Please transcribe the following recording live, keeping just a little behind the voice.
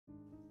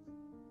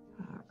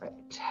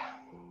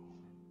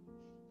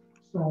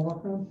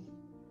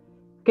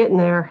Getting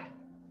there.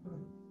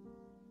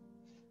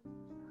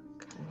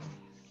 Okay.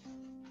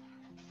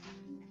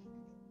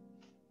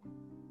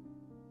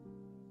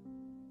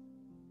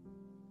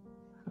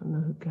 I don't know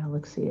who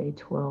Galaxy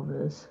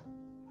A12 is.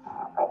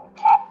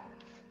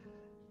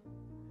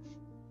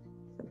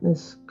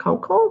 Ms.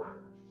 Kunkel?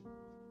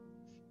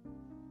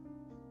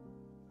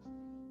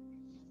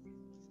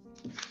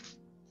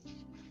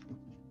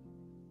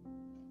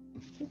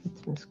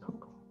 It's Ms.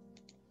 Kunkel.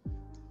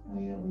 Oh,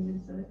 yeah, we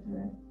just said it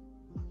today.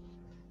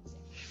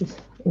 She's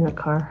in a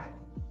car.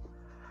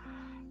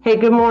 Hey,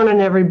 good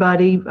morning,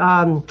 everybody.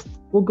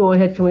 We'll go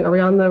ahead. Are we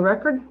on the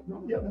record?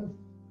 Yep.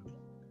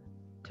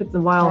 Took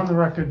the while. On the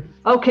record.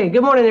 Okay,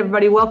 good morning,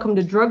 everybody. Welcome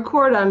to Drug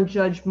Court. I'm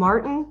Judge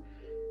Martin.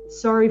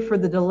 Sorry for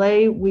the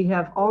delay. We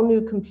have all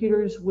new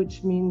computers,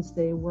 which means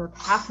they work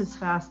half as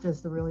fast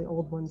as the really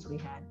old ones we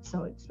had.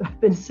 So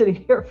I've been sitting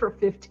here for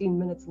 15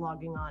 minutes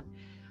logging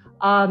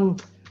on.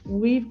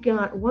 We've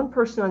got one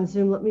person on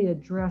Zoom. Let me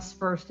address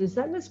first. Is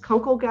that Ms.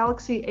 Kunkel,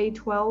 Galaxy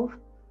A12?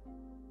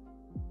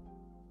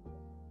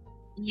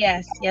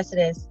 Yes, it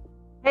is.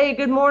 Hey,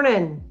 good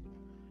morning.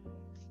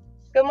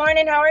 Good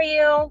morning, how are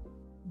you?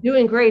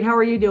 Doing great. How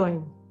are you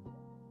doing?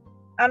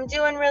 I'm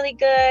doing really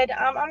good.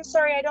 I'm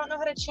sorry, I don't know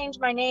how to change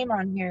my name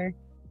on here.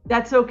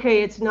 That's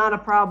okay. It's not a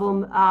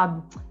problem.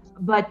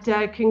 But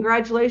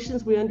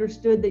congratulations. We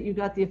understood that you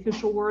got the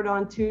official word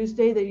on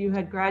Tuesday that you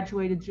had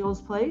graduated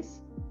Jill's Place.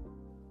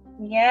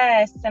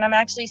 Yes, and I'm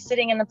actually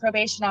sitting in the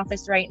probation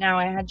office right now.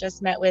 I had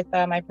just met with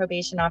my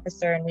probation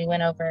officer and we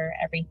went over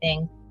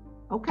everything.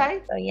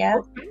 Okay. So yeah,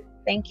 okay.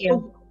 Thank you.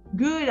 Well,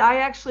 good. I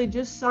actually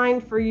just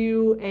signed for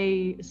you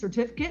a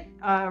certificate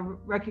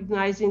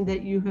recognizing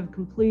that you have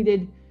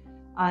completed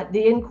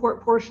the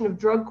in-court portion of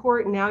drug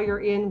court. Now you're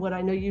in what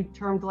I know you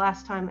termed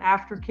last time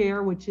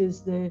aftercare, which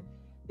is the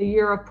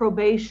year of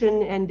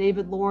probation and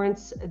David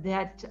Lawrence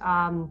that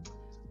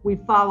we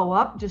follow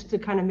up just to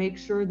kind of make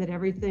sure that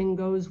everything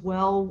goes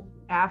well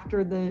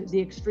after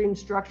the extreme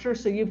structure.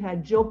 So you've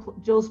had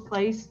Jill's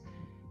Place,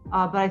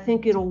 but I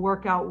think it'll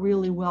work out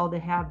really well to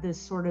have this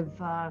sort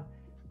of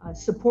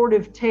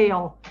supportive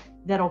tail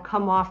that'll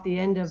come off the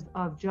end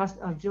of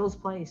Jill's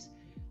Place.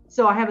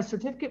 So I have a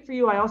certificate for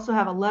you. I also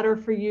have a letter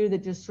for you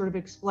that just sort of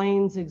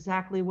explains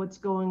exactly what's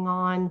going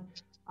on,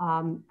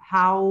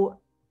 how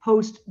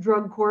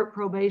post-drug court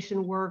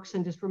probation works,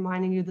 and just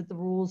reminding you that the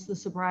rules, the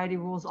sobriety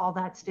rules, all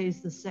that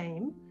stays the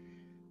same.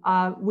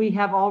 We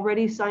have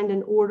already signed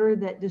an order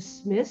that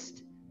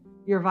dismissed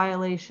your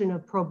violation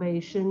of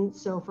probation.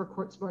 So for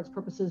court smarts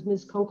purposes,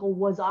 Ms. Kunkel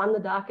was on the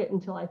docket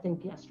until I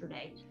think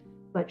yesterday,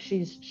 but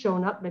she's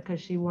shown up because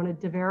she wanted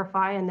to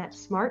verify, and that's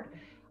smart.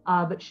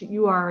 But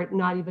you are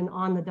not even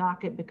on the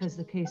docket because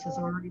the case has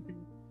already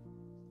been.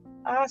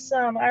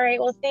 Awesome. All right.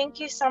 Well,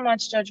 thank you so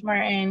much, Judge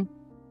Martin.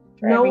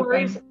 No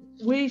worries.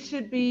 We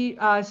should be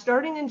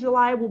starting in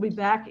July. We'll be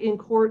back in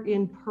court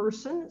in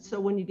person. So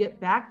when you get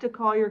back to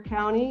Collier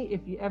County,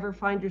 if you ever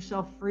find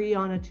yourself free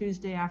on a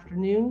Tuesday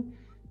afternoon,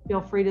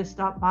 feel free to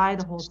stop by.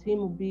 The whole team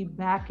will be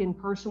back in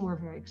person. We're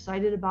very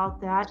excited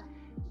about that.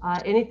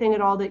 Anything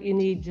at all that you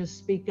need, just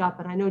speak up.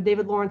 And I know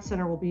David Lawrence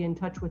Center will be in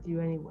touch with you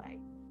anyway.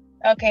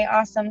 Okay,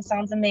 awesome.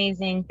 Sounds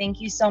amazing.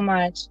 Thank you so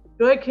much.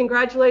 Good.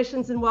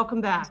 Congratulations and welcome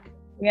back.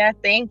 Yeah,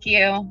 thank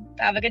you.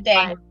 Have a good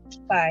day.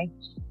 Bye.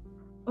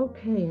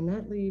 Okay, and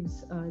that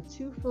leaves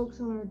two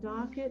folks on our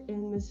docket.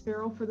 And Ms.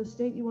 Farrell, for the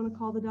state, you want to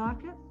call the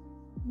docket?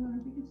 No,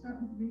 if you could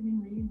start with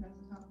read. That's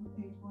the top of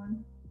page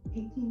 1,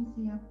 18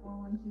 CF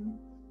 412.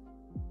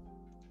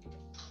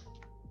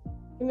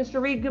 Hey, Mr.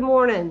 Reed, good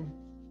morning.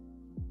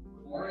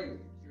 Good morning,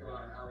 Your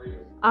Honor. How are you?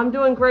 I'm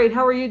doing great.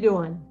 How are you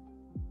doing?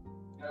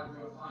 Yeah, I'm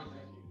doing fine,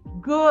 thank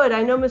you. Good.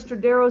 I know Mr.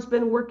 Darrow's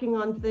been working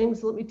on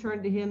things. Let me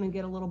turn to him and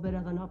get a little bit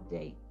of an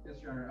update. Yes,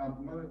 Your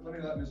Honor. Let me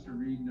let Mr.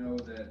 Reed know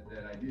that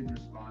I did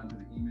respond to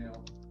the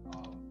email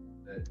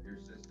that your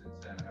assistant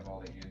sent. I have all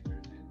the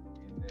answers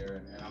in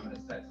there, and I'm going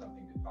to set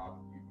something to talk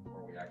with you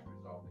before we actually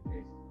resolve the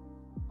case.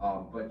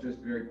 But just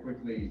very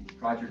quickly,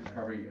 project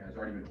recovery has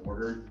already been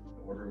ordered.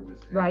 The order was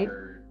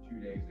entered 2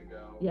 days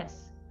ago.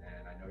 Yes.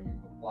 And I know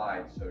you've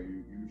applied, so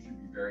you should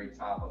be very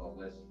top of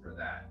the list for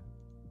that.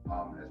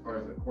 As far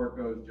as the court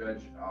goes,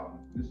 Judge,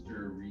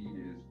 Mr. Reed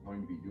is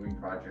going to be doing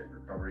project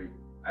recovery.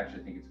 I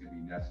actually think it's going to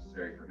be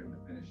necessary for him to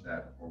finish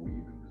that before we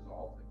even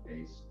resolve the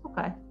case.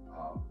 Okay.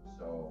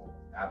 So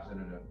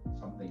absent of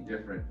something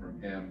different from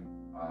him,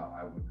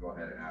 I would go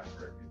ahead and ask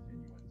for a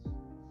continuance.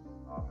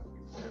 If we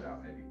put it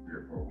out maybe 3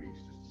 or 4 weeks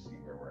just to see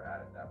where we're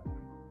at that point.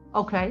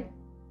 Okay.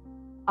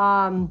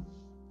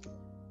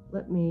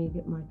 Let me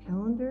get my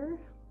calendar.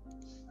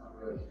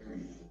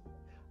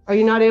 Are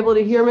you not able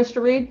to hear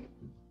Mr. Reed?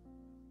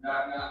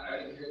 I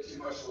didn't hear too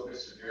much of what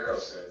Mr. Darrow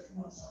said.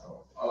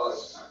 Oh,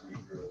 it's just not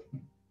coming through.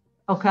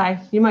 Okay,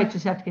 you might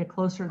just have to get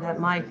closer to that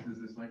mic. Is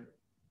this mic?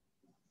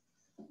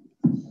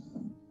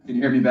 Can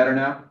you hear me better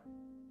now?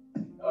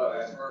 Oh,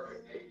 that's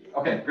perfect. Thank you.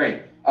 Okay,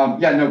 great.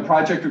 Yeah, no,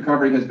 project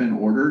recovery has been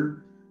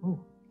ordered.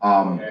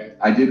 Okay.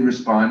 I did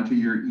respond to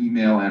your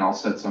email, and I'll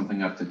set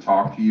something up to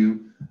talk to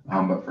you.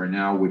 But for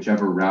now,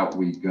 whichever route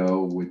we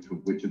go,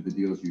 which of the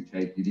deals you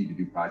take, you need to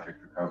do project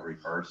recovery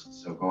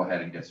first. So go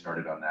ahead and get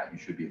started on that. You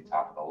should be at the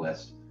top of the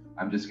list.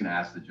 I'm just going to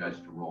ask the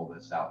judge to roll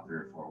this out 3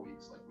 or 4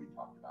 weeks like we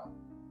talked about.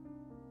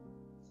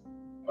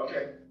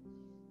 Okay.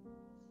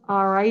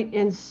 All right,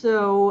 and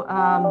so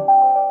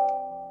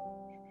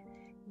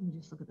let me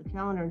just look at the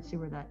calendar and see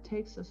where that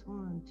takes us.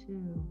 1,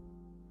 2,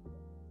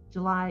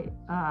 July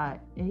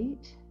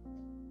 8.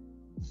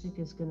 I think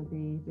is going to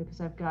be, because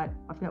I've got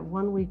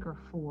 1 week or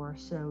 4,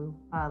 so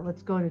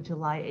let's go to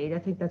July 8. I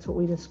think that's what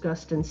we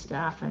discussed in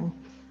staffing.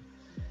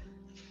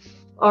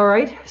 All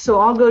right, so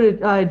I'll go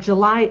to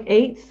July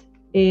 8th,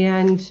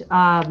 and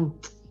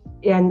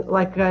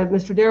like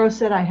Mr. Darrow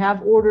said, I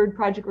have ordered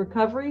project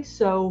recovery,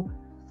 so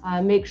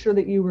make sure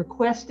that you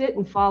request it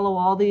and follow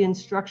all the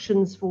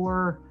instructions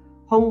for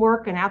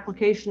homework and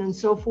application and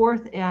so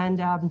forth.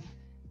 And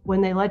when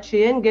they let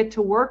you in, get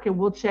to work, and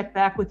we'll check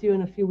back with you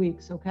in a few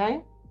weeks,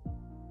 okay?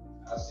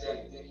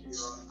 Outstanding. Thank you, Your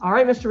Honor. All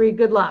right, Mr. Reed,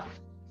 good luck.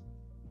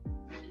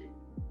 Thank you.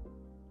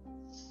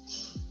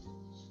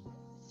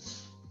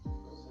 The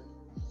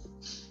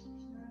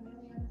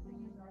only other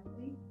thing is our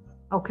plea.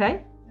 Okay.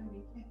 It's gonna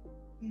be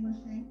Kayla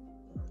Shank,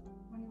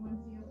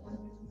 21 CF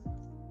 156.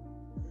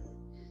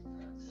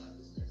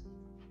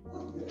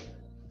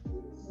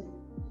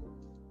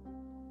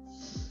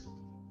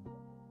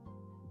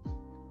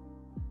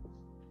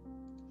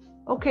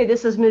 Okay,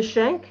 this is Ms.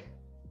 Shank.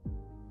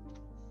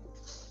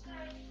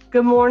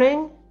 Good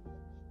morning.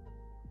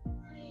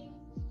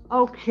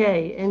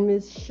 Okay, and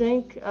Ms.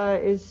 Shank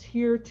is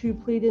here to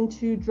plead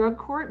into drug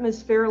court.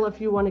 Ms. Farrell, if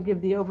you want to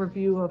give the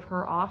overview of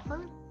her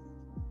offer.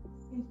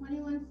 In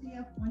 21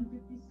 CF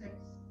 156,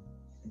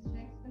 Ms.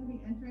 Shank's going to be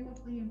entering a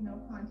plea of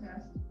no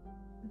contest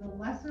to the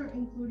lesser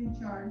included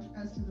charge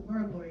as to the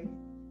burglary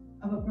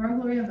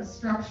of a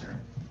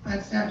structure.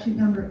 That statute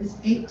number is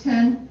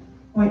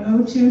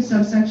 810.02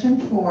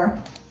 subsection 4,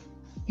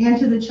 and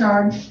to the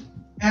charge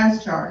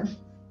as charged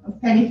of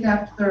petty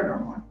theft, 3rd or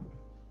more.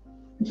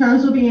 The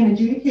terms will be an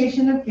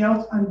adjudication of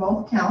guilt on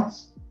both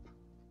counts,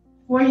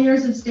 4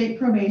 years of state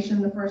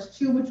probation, the first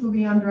 2 which will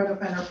be on drug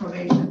offender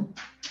probation,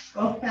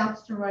 both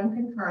counts to run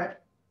concurrent.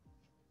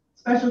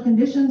 Special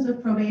conditions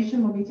of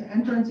probation will be to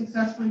enter and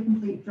successfully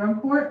complete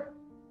drug court,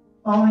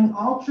 following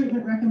all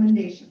treatment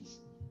recommendations,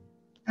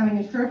 having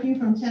a curfew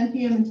from 10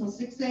 p.m. until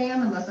 6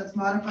 a.m. unless that's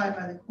modified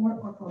by the court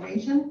or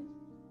probation,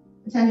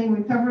 attending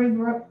recovery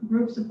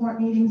group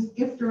support meetings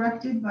if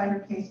directed by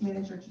her case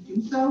manager to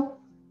do so,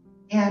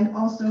 and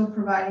also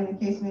providing the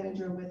case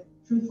manager with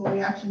truthful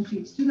reaction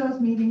sheets to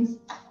those meetings,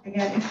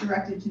 again, if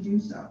directed to do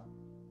so.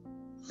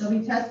 They'll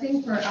be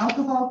testing for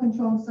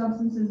alcohol-controlled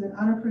substances and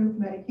unapproved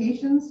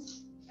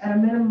medications at a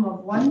minimum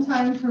of 1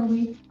 time per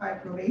week by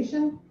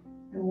probation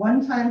and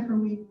 1 time per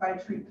week by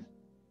treatment.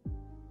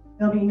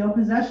 There'll be no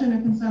possession or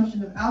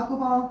consumption of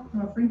alcohol,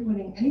 nor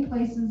frequenting any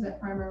places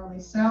that primarily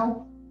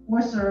sell or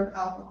serve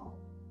alcohol.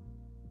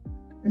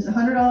 There's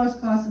 $100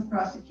 cost of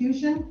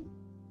prosecution,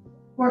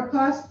 court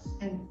costs,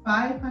 and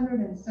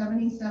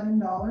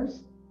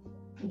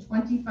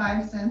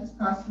 $577.25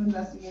 cost of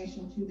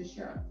investigation to the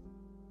sheriff.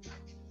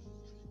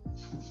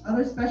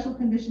 Other special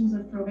conditions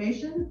of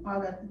probation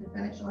are that the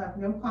defendant shall have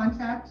no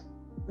contact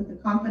with the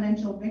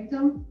confidential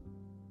victim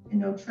and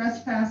no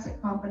trespass at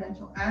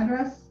confidential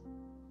address.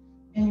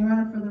 And Your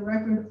Honor, for the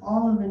record,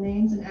 all of the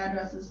names and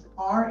addresses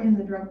are in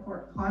the drug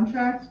court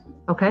contract.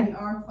 Okay. We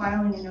are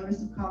filing a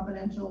notice of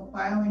confidential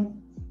filing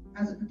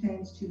as it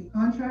pertains to the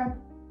contract.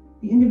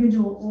 The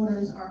individual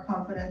orders are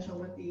confidential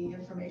with the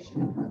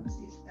information in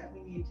parentheses that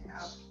we need to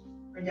have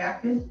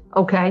redacted.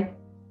 Okay.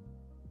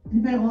 The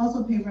defendant will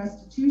also pay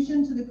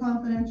restitution to the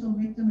confidential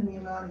victim in the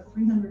amount of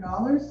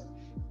 $300.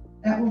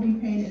 That will be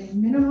paid at a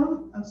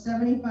minimum of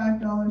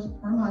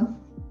 $75 per month,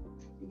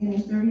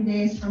 beginning 30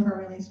 days from her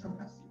release from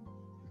custody.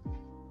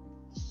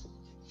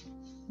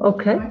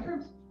 Okay. My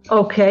terms.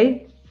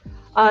 Okay.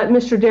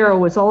 Mr. Darrow,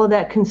 was all of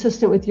that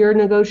consistent with your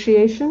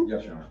negotiation?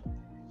 Yes, Your Honor.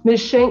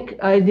 Ms. Schenk,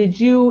 did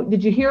you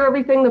hear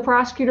everything the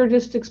prosecutor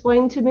just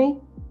explained to me?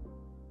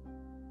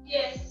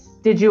 Yes.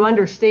 Did you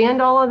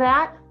understand all of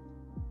that?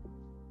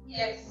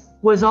 Yes.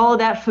 Was all of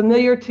that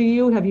familiar to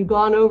you? Have you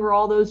gone over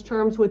all those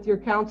terms with your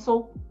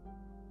counsel?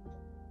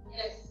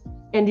 Yes.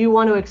 And do you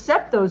want to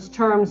accept those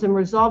terms and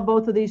resolve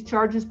both of these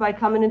charges by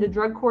coming into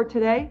drug court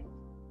today?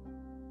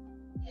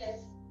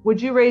 Yes.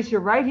 Would you raise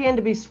your right hand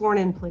to be sworn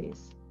in,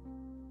 please?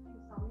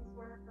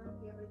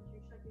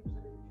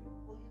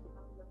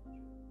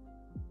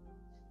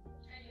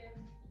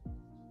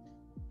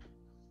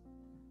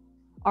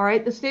 All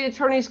right, the state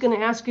attorney is going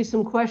to ask you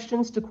some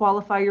questions to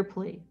qualify your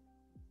plea.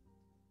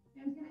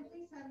 And can I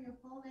please have your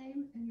full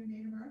name and your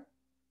date of birth?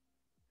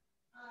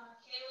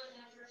 Caitlin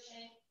Ezra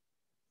Shank,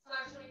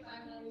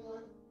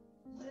 /2591.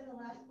 What are the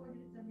last 4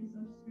 digits of your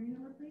social security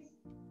number, please?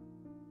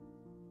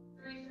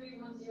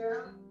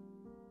 3310.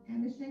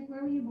 And Ms. Shank,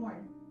 where were you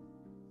born?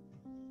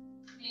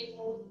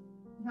 Maple.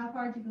 And how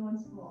far did you go in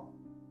school?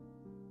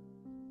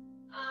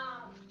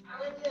 I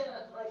went to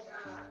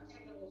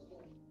technical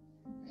school.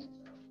 Okay.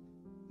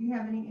 Do you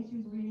have any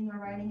issues reading or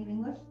writing in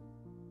English?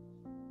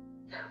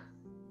 No.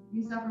 Do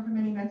you suffer from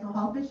any mental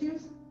health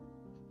issues?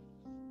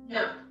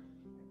 No.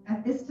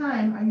 At this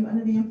time, are you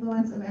under the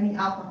influence of any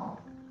alcohol?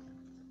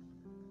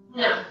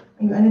 No. Are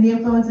you under the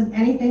influence of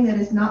anything that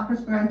is not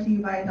prescribed to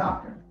you by a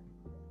doctor?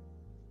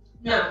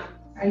 No.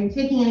 Are you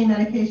taking any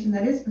medication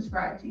that is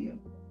prescribed to you?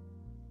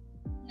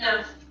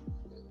 No.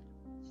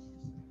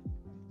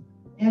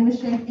 And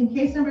Ms. Shank, in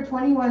case number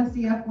 21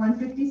 CF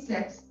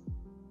 156,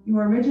 you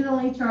were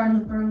originally charged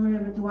with burglary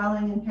of a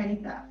dwelling and petty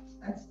theft.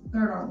 That's the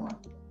third or more.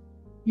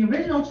 The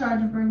original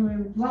charge of burglary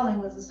of a dwelling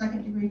was a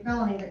second-degree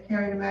felony that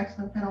carried a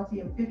maximum penalty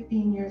of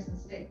 15 years in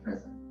state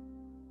prison.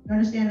 You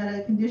understand that as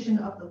a condition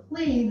of the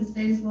plea, the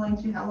state is willing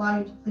to allow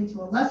you to plead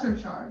to a lesser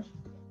charge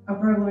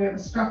of burglary of a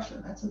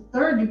structure. That's a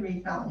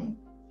third-degree felony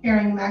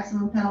carrying a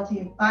maximum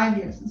penalty of 5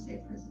 years in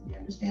state prison. Do you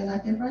understand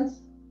that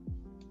difference?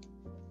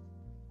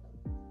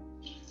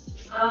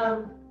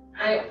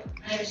 I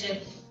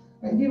understand.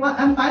 Do you want?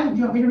 I'm fine. Do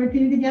you want me to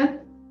repeat it again?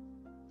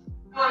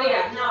 Oh,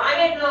 yeah, no, I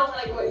didn't know,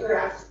 like, what you were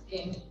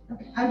asking.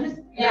 Okay. I just.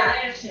 Yeah,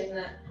 I understand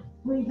that.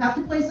 We have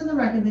to place on the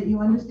record that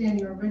you understand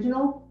your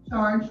original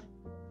charge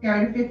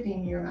carried a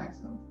 15-year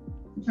maximum.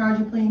 The charge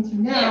you're pleading to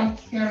now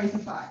carries a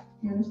 5.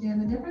 Do you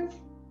understand the difference?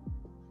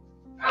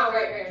 Oh,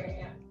 right,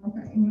 yeah.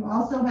 Okay. And you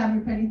also have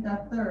your petty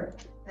theft third.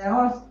 That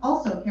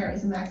also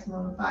carries a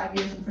maximum of 5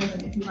 years in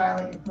prison if you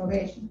violate your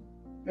probation.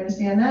 Do you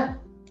understand that?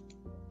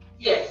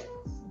 Yes.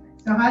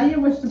 So how do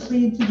you wish to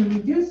plead to the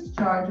reduced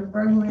charge of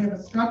burglary of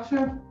a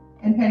structure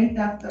and petty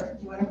theft third?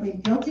 Do you want to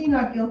plead guilty,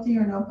 not guilty,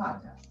 or no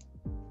contest?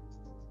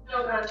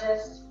 No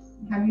contest.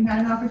 Have you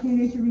had an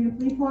opportunity to read a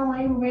plea form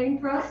while you were waiting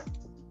for us?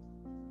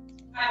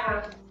 I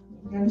have.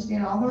 Do you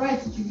understand all the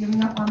rights that you're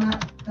giving up on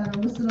that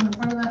are listed on the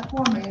front of that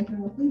form by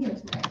entering the plea here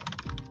today?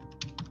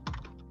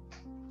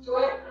 Do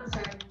what? I'm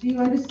sorry. Do you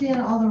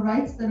understand all the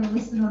rights that are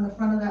listed on the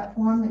front of that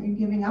form that you're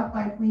giving up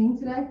by pleading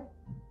today?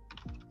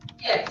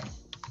 Yes.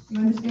 You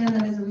understand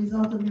that as a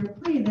result of your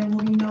plea, there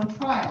will be no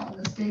trial,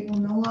 and the state will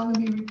no longer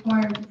be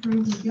required to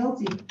prove you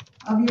guilty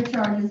of your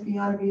charges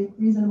beyond a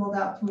reasonable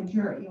doubt to a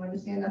jury. You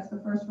understand that's the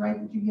first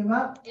right that you give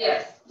up?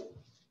 Yes.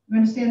 You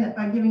understand that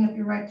by giving up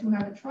your right to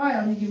have a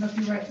trial, you give up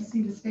your right to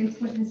see the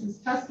state's witnesses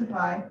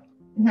testify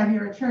and have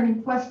your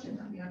attorney question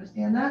them. You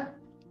understand that?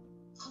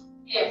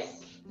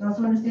 Yes. You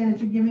also understand that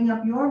you're giving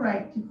up your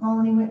right to call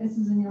any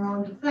witnesses in your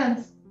own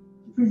defense,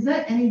 to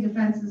present any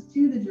defenses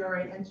to the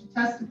jury, and to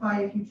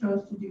testify if you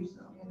chose to do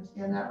so. You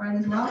understand that right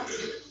as well?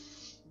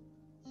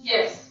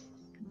 Yes.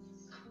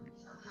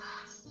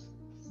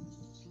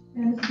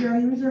 And Mr. Jerry,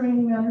 are you reserving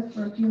any matters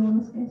for appeal in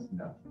this case?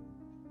 No.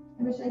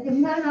 And Ms. Shank, have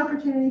you had an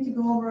opportunity to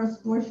go over a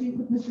score sheet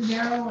with Mr.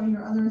 Darrow or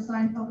your other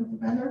assigned public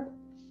defender?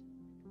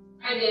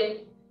 I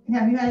did. And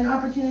have you had an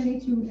opportunity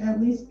to at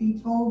least be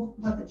told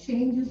what the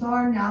changes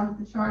are now that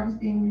the charge is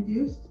being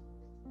reduced?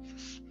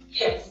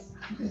 Yes.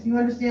 Because you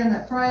understand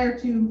that prior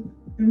to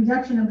the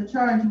reduction of the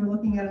charge, you were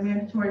looking at a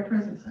mandatory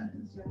prison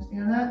sentence. You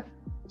understand that?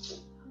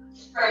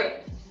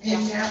 Right.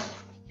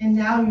 And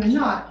now you're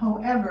not.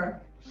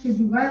 However, should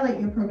you violate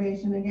your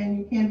probation, again,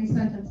 you can be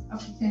sentenced up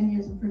to 10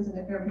 years in prison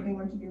if everything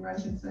were to be run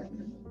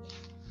consecutively.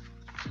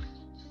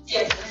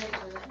 Yes, I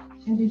understand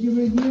that. And did you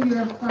review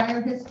your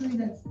prior history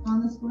that's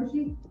on the score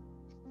sheet?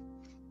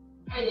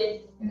 I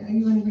did. And are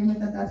you in agreement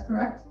that that's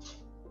correct?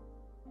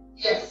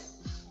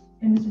 Yes.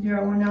 And Mr.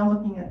 Darrow, we're now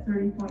looking at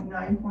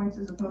 30.9 points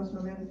as opposed to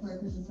a mandatory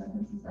prison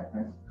sentence. Is that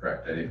correct?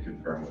 Correct. I did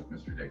confirm with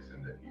Mr.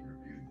 Dixon that he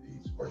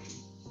reviewed the score sheet.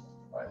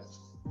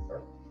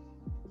 Sorry.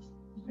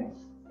 Okay.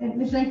 And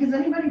Ms. Shank, has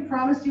anybody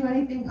promised you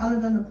anything other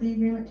than the plea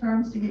agreement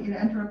terms to get you to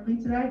enter a plea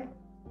today?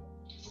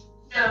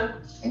 No.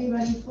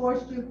 Anybody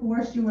forced you,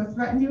 coerced you, or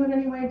threatened you in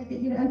any way to get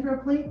you to enter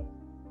a plea?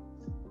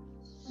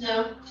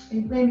 No. Are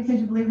you pleading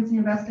because you believe it's in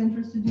your best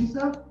interest to do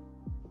so?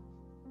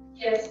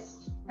 Yes.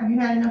 Have you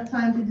had enough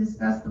time to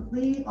discuss the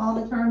plea, all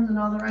the terms and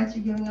all the rights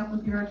you're giving up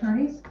with your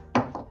attorneys?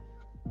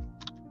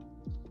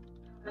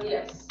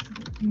 Yes.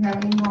 Do you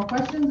have any more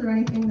questions or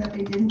anything that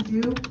they didn't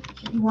do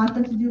that you want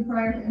them to do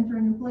prior to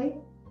entering the plea?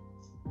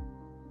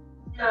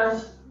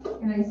 No.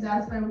 And are you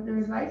satisfied with their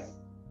advice?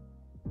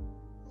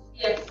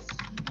 Yes.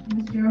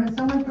 Ms. Darrow, has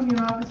someone from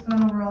your office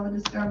gone over all the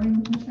discovery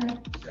with Ms. Shank?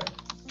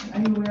 Yes. Are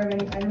you aware of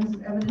any items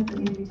of evidence that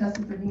need to be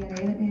tested for DNA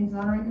that may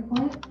exonerate your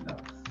client? No.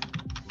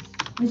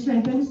 Ms.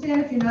 Shank, you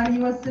understand if you're not a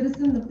U.S.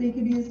 citizen, the plea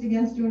could be used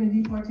against you in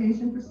a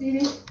deportation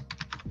proceeding?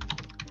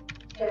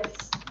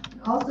 Yes.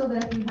 Also,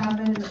 that if you have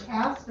been in the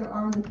past or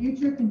are in the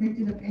future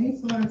convicted of any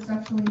sort of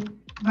sexually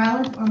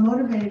violent or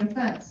motivated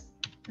offense,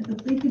 that the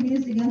plea could be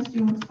used against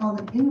you in what's called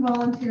an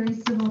involuntary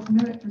civil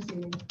commitment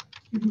proceeding,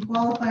 should you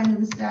qualify under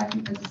the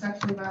statute as a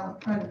sexually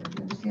violent predator. Do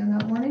you understand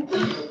that warning?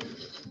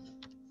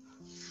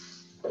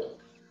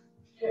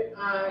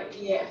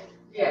 Yeah.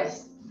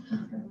 Yes.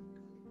 Okay.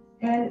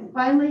 And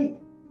finally,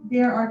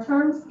 there are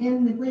terms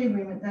in the plea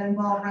agreement that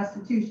involve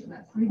restitution.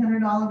 That's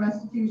 $300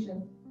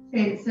 restitution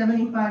paid at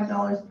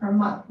 $75 per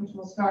month, which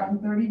will start in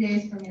 30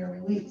 days from your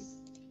release.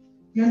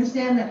 Do you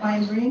understand that by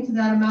agreeing to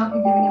that amount,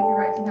 you're giving up your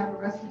right to have a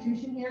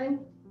restitution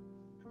hearing?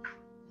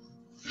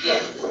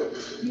 Yes.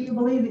 Do you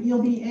believe that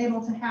you'll be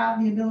able to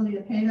have the ability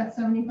to pay that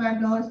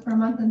 $75 per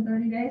month in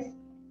 30 days?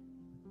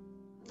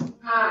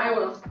 I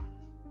will.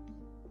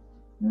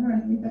 All right,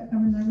 I think that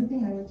covers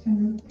everything. I will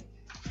tender the plea.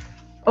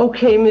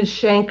 Okay, Ms.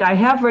 Shank, I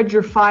have read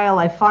your file.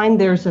 I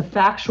find there's a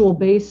factual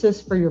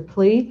basis for your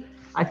plea.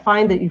 I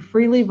find that you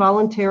freely,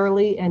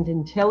 voluntarily, and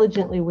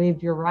intelligently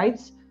waived your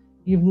rights.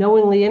 You've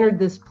knowingly entered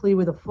this plea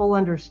with a full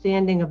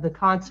understanding of the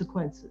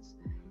consequences.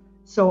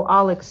 So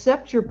I'll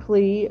accept your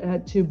plea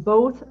to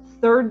both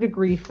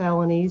third-degree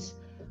felonies.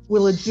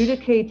 We'll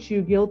adjudicate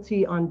you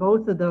guilty on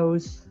both of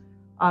those.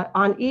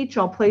 On each,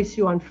 I'll place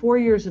you on 4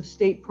 years of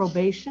state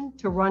probation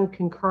to run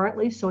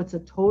concurrently, so it's a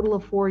total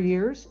of 4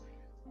 years.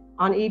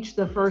 On each,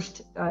 the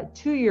first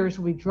 2 years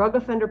will be drug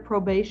offender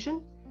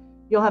probation.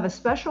 You'll have a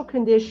special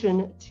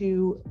condition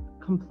to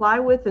comply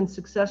with and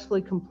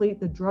successfully complete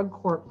the drug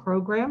court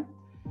program.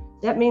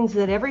 That means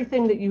that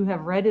everything that you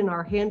have read in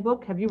our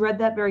handbook, have you read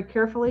that very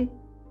carefully?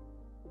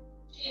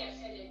 Yes,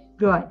 I did.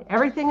 Good.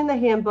 Everything in the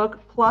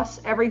handbook, plus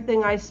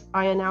everything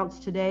I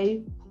announced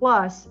today,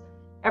 plus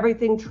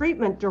everything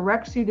treatment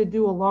directs you to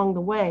do along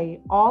the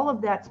way, all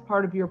of that's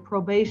part of your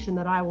probation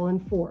that I will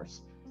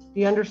enforce.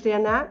 Do you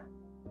understand that?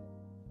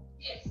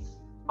 Yes.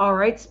 All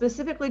right.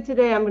 Specifically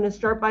today, I'm going to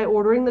start by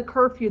ordering the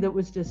curfew that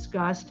was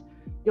discussed.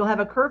 You'll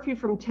have a curfew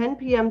from 10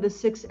 p.m. to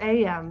 6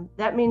 a.m.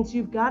 That means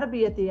you've got to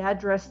be at the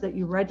address that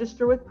you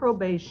register with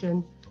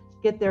probation,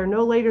 get there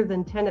no later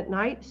than 10 at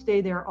night,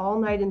 stay there all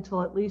night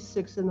until at least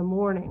 6 in the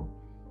morning.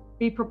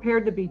 Be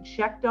prepared to be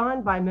checked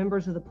on by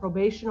members of the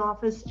probation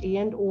office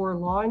and/or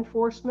law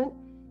enforcement.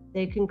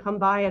 They can come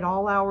by at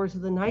all hours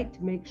of the night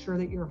to make sure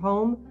that you're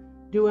home,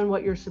 doing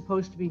what you're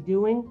supposed to be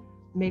doing.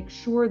 Make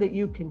sure that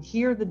you can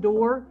hear the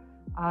door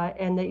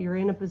and that you're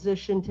in a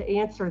position to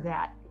answer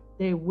that.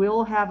 They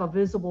will have a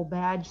visible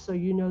badge so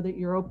you know that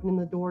you're opening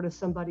the door to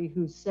somebody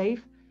who's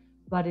safe,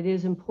 but it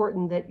is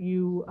important that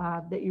you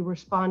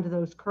respond to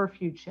those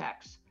curfew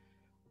checks.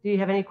 Do you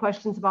have any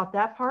questions about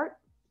that part?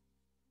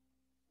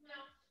 No.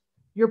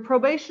 Your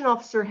probation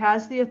officer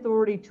has the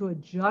authority to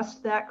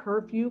adjust that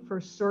curfew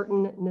for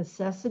certain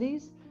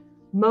necessities.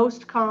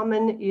 Most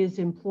common is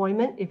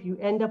employment. If you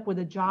end up with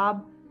a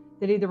job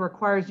that either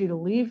requires you to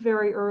leave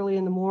very early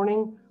in the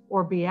morning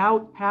or be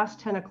out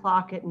past 10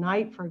 o'clock at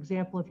night, for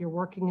example, if you're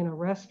working in a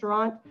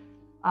restaurant,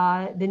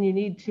 then you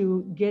need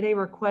to get a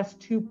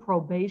request to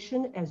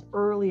probation as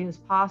early as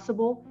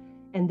possible,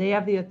 and they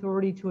have the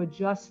authority to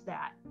adjust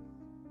that.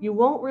 You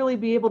won't really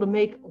be able to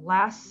make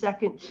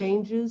last-second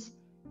changes.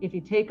 If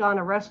you take on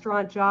a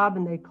restaurant job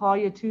and they call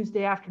you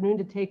Tuesday afternoon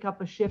to take up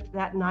a shift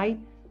that night,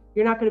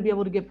 you're not going to be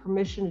able to get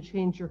permission to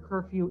change your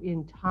curfew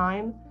in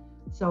time.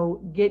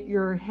 So get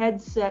your head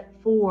set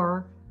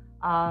for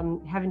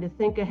having to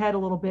think ahead a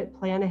little bit,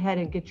 plan ahead,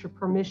 and get your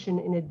permission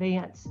in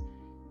advance.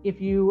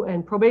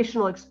 And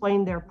probation will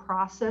explain their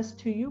process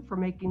to you for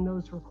making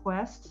those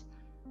requests.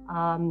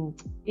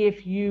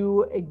 If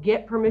you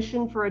get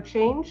permission for a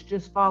change,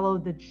 just follow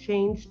the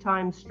change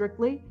time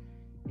strictly.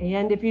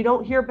 And if you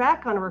don't hear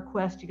back on a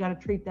request, you got to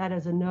treat that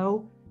as a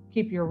no.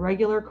 Keep your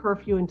regular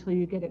curfew until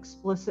you get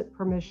explicit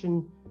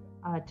permission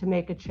to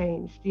make a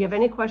change. Do you have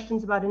any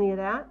questions about any of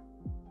that?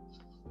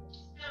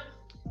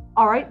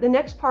 All right, the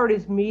next part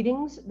is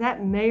meetings.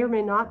 That may or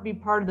may not be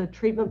part of the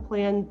treatment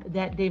plan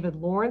that David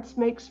Lawrence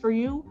makes for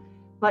you,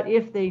 but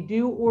if they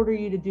do order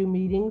you to do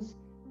meetings,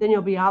 then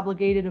you'll be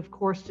obligated, of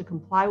course, to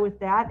comply with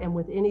that and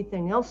with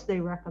anything else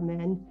they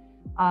recommend.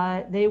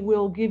 They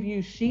will give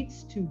you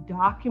sheets to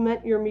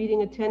document your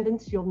meeting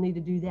attendance. You'll need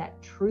to do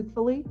that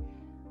truthfully.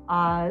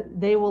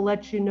 They will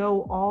let you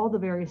know all the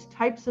various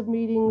types of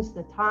meetings,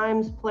 the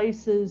times,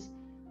 places.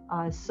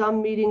 Some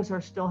meetings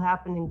are still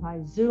happening by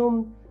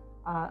Zoom.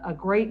 A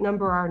great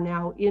number are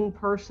now in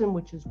person,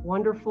 which is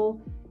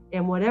wonderful.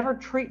 And whatever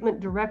treatment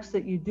directs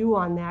that you do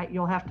on that,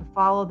 you'll have to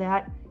follow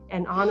that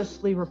and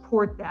honestly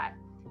report that.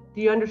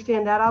 Do you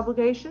understand that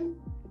obligation?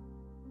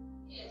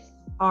 Yes.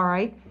 All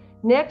right.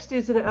 Next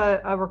is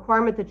a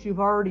requirement that you've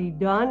already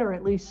done or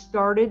at least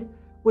started,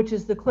 which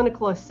is the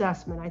clinical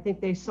assessment. I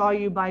think they saw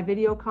you by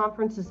video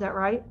conference. Is that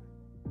right?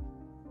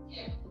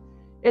 Yeah.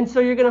 And so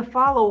you're going to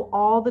follow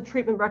all the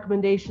treatment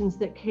recommendations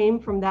that came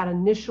from that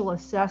initial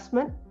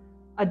assessment.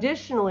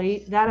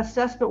 Additionally, that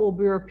assessment will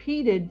be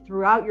repeated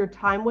throughout your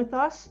time with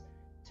us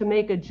to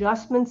make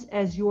adjustments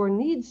as your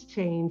needs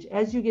change.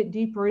 As you get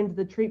deeper into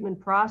the treatment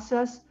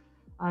process,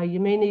 you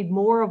may need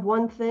more of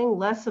one thing,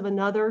 less of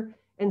another.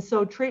 And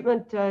so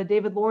treatment,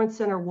 David Lawrence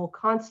Center will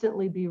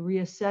constantly be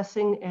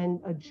reassessing and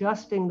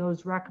adjusting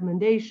those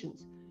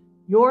recommendations.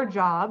 Your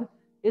job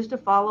is to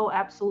follow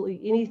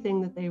absolutely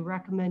anything that they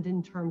recommend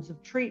in terms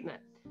of treatment.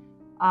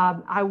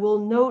 I will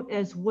note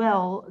as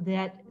well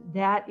that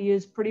that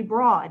is pretty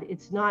broad.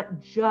 It's not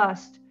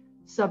just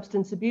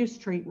substance abuse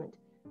treatment.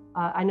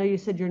 I know you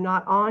said you're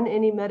not on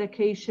any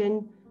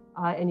medication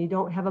and you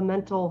don't have a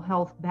mental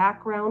health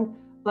background,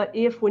 but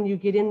if when you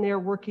get in there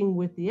working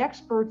with the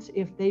experts,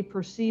 if they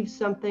perceive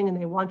something and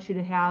they want you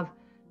to have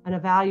an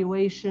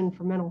evaluation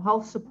for mental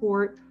health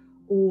support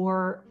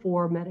or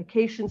for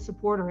medication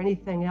support or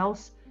anything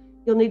else,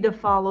 you'll need to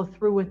follow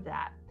through with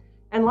that.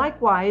 And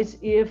likewise,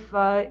 if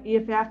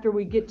after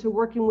we get to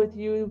working with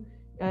you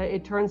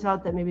it turns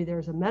out that maybe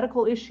there's a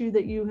medical issue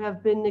that you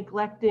have been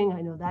neglecting.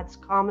 I know that's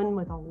common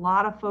with a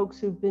lot of folks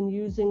who've been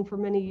using for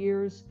many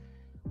years.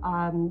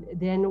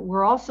 Then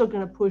we're also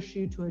going to push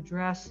you to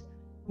address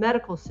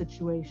medical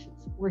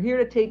situations. We're here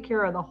to take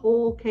care of the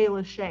whole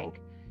Kayla Shank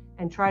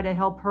and try to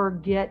help her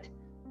get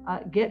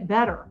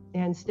better.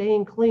 And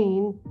staying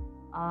clean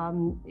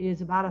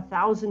is about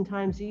 1,000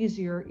 times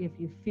easier if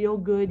you feel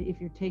good,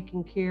 if you're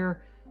taking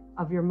care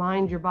of your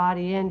mind, your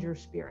body, and your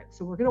spirit.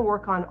 So we're going to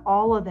work on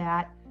all of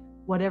that.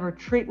 Whatever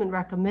treatment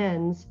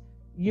recommends,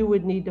 you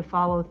would need to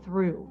follow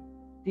through.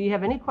 Do you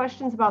have any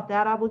questions about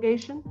that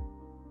obligation?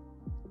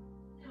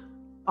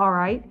 All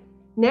right.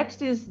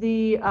 Next is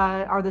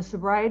are the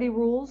sobriety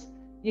rules.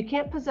 You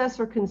can't possess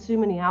or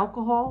consume any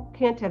alcohol,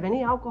 can't have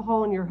any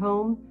alcohol in your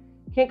home,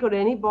 can't go to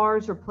any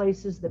bars or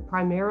places that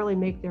primarily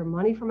make their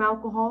money from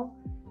alcohol.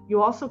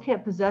 You also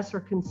can't possess or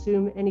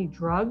consume any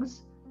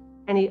drugs,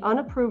 any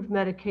unapproved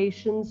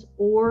medications,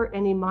 or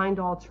any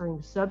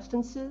mind-altering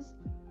substances.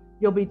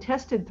 You'll be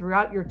tested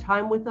throughout your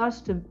time with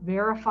us to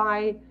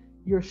verify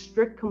your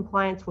strict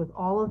compliance with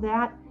all of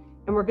that.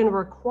 And we're going to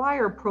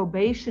require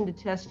probation to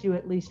test you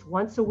at least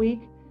once a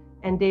week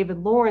and David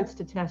Lawrence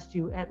to test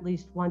you at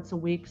least once a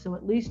week. So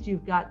at least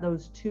you've got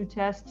those 2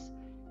 tests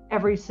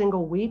every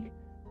single week.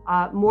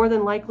 More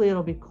than likely,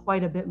 it'll be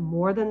quite a bit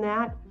more than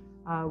that.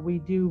 We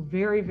do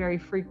very, very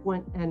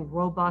frequent and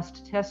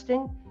robust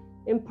testing,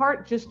 in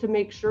part just to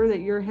make sure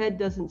that your head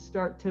doesn't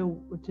start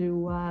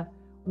to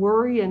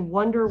worry and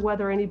wonder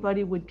whether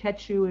anybody would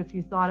catch you if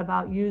you thought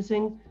about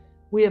using.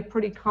 We have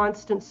pretty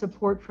constant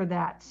support for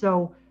that.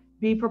 So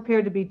be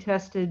prepared to be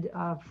tested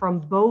from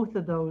both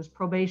of those,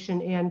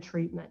 probation and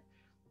treatment.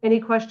 Any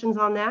questions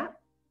on that?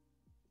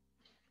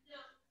 No.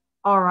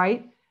 All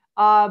right.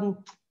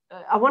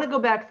 I want to go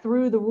back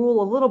through the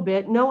rule a little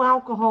bit. No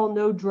alcohol,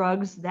 no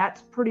drugs.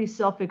 That's pretty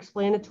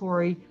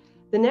self-explanatory.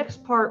 The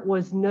next part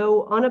was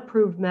no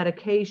unapproved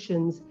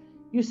medications.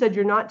 You said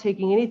you're not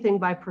taking anything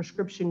by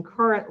prescription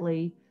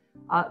currently,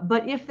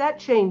 but if that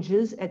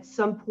changes at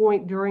some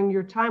point during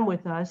your time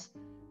with us,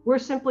 we're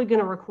simply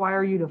going to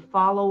require you to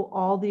follow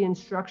all the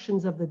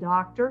instructions of the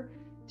doctor,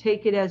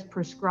 take it as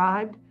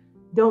prescribed.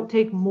 Don't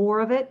take more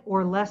of it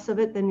or less of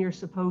it than you're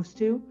supposed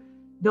to.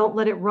 Don't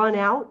let it run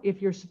out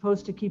if you're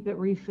supposed to keep it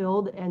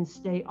refilled, and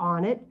stay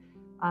on it.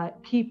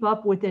 Keep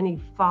up with any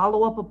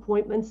follow-up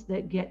appointments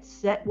that get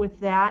set with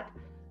that.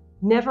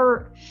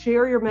 Never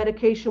share your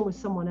medication with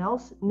someone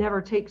else.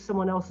 Never take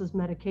someone else's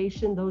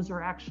medication. Those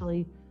are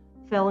actually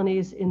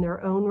felonies in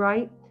their own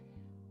right.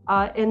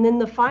 And then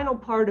the final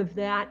part of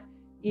that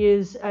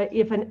is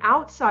if an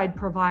outside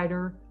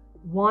provider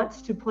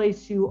wants to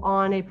place you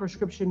on a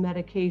prescription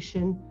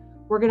medication,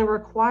 we're going to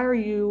require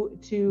you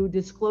to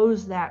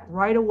disclose that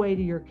right away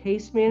to your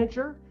case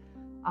manager.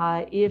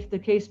 If the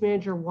case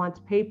manager wants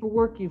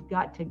paperwork, you've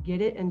got to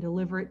get it and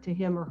deliver it to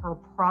him or her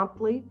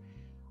promptly.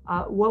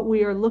 What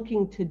we are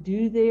looking to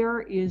do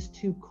there is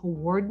to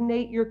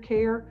coordinate your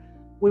care.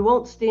 We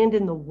won't stand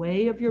in the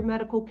way of your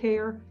medical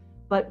care,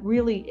 but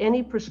really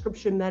any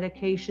prescription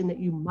medication that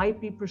you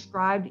might be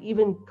prescribed,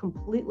 even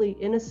completely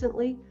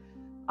innocently,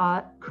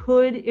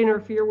 could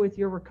interfere with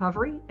your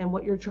recovery and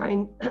what you're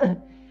trying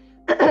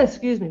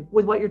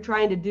with what you're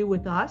trying to do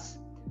with us.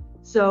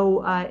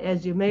 So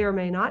as you may or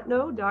may not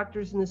know,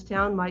 doctors in this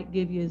town might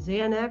give you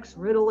Xanax,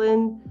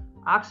 Ritalin,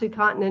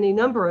 OxyContin, any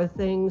number of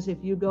things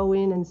if you go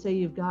in and say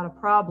you've got a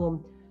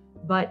problem.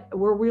 But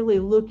we're really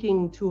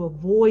looking to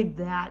avoid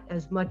that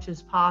as much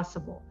as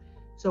possible.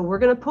 So we're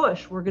going to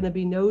push, we're going to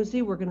be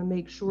nosy, we're going to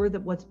make sure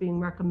that what's being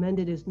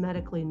recommended is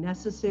medically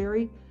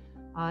necessary.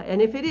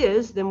 And if it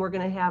is, then we're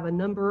going to have a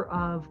number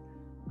of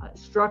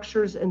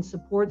structures and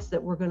supports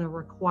that we're going to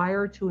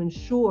require to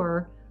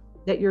ensure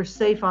that you're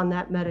safe on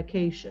that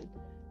medication.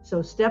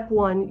 So step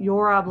 1,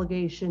 your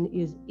obligation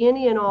is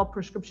any and all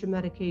prescription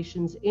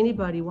medications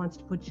anybody wants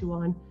to put you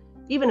on,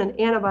 even an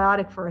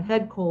antibiotic for a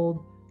head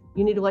cold,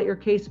 you need to let your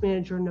case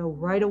manager know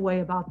right away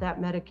about that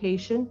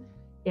medication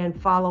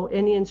and follow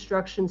any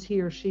instructions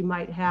he or she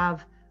might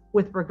have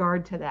with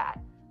regard to that.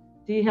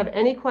 Do you have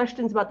any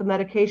questions about the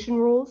medication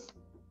rules?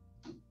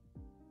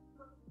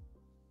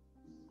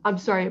 I'm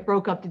sorry, it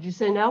broke up. Did you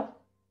say no?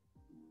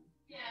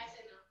 Yeah, I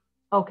said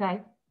no. Okay.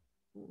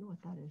 I don't know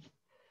what that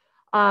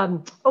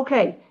is.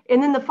 Okay,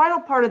 and then the final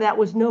part of that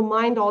was no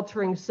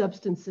mind-altering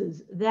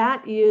substances.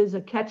 That is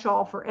a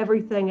catch-all for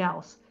everything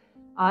else.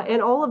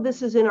 And all of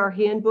this is in our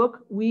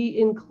handbook. We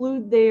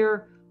include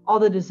there all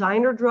the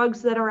designer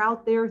drugs that are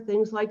out there,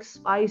 things like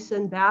spice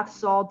and bath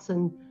salts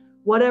and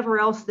whatever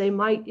else they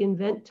might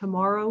invent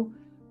tomorrow,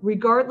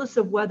 regardless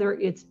of whether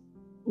it's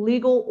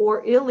legal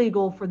or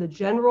illegal for the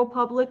general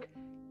public.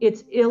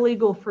 It's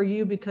illegal for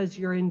you because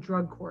you're in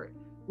drug court.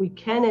 We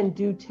can and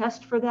do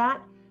test for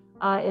that.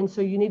 And so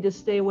you need to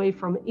stay away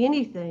from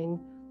anything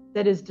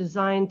that is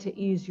designed to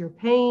ease your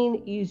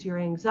pain, ease your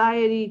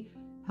anxiety,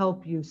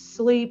 help you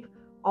sleep.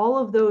 All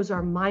of those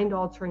are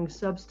mind-altering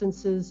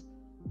substances,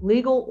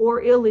 legal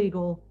or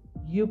illegal.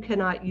 You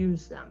cannot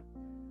use them.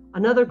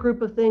 Another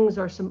group of things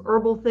are some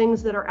herbal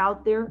things that are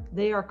out there.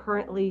 They are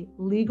currently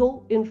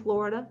legal in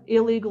Florida,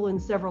 illegal in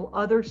several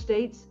other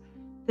states.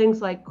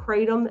 Things like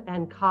kratom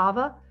and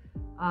kava.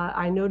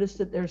 I noticed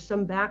that there's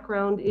some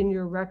background in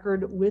your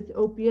record with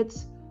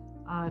opiates.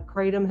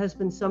 Kratom has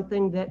been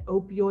something that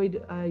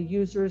opioid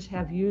users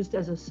have used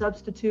as a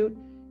substitute.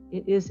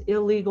 It is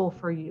illegal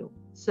for you.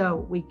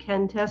 So we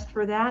can test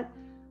for that.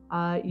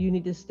 You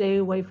need to stay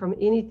away from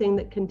anything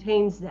that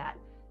contains that.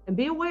 And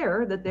be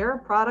aware that there are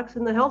products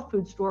in the health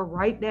food store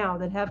right now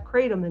that have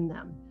kratom in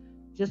them.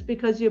 Just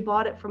because you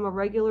bought it from a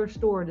regular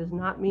store does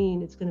not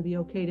mean it's going to be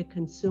okay to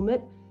consume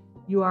it.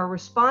 You are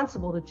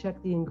responsible to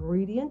check the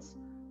ingredients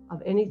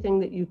of anything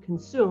that you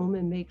consume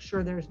and make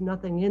sure there's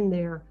nothing in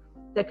there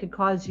that could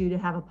cause you to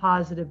have a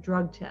positive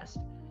drug test.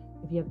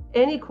 If you have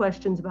any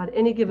questions about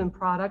any given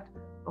product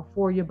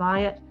before you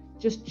buy it,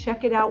 just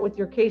check it out with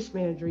your case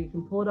manager. You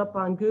can pull it up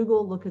on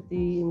Google, look at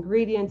the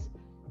ingredients,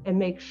 and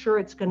make sure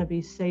it's going to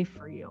be safe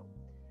for you.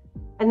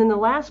 And then the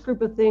last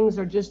group of things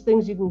are just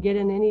things you can get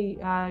in any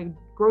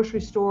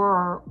grocery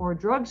store or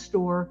drug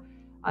store.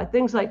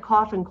 Things like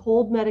cough and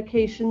cold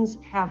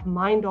medications have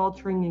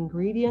mind-altering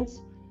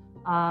ingredients.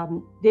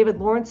 David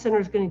Lawrence Center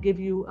is going to give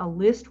you a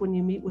list when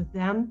you meet with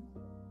them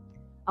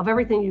of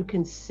everything you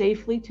can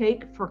safely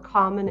take for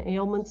common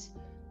ailments,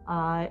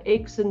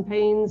 aches and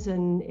pains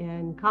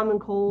and common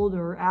cold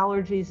or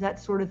allergies, that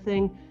sort of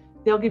thing.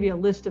 They'll give you a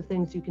list of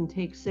things you can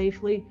take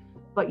safely,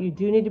 but you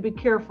do need to be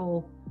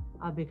careful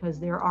because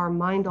there are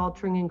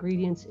mind-altering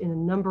ingredients in a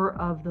number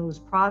of those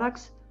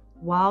products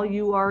while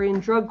you are in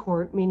drug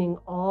court, meaning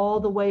all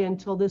the way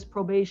until this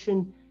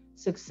probation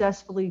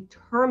successfully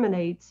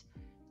terminates.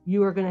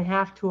 You are going to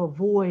have to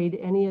avoid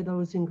any of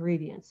those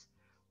ingredients.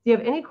 Do you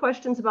have any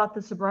questions about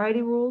the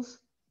sobriety rules?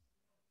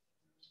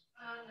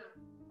 No.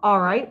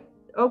 All right.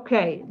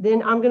 Okay.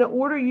 Then I'm going to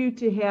order you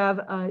to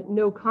have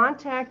no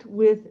contact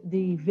with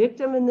the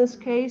victim in this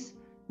case,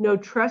 no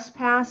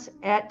trespass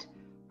at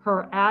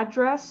her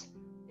address,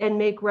 and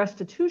make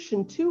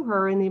restitution to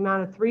her in the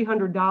amount of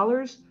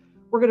 $300.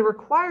 We're going to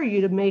require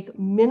you to make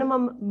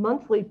minimum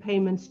monthly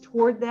payments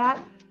toward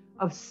that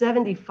of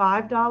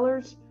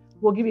 $75.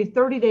 We'll give you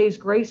 30 days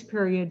grace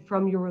period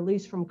from your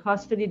release from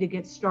custody to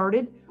get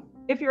started.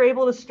 If you're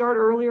able to start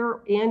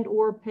earlier and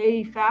or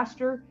pay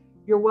faster,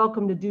 you're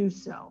welcome to do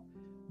so.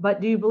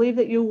 But do you believe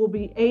that you will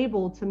be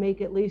able to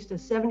make at least a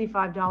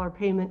 $75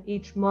 payment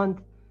each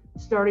month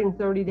starting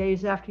 30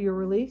 days after your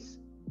release?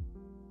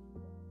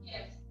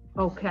 Yes.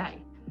 Okay.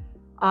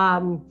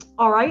 All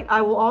right.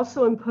 I will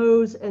also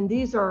impose, and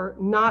these are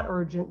not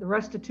urgent, the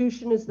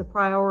restitution is the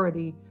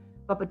priority,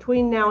 but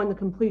between now and the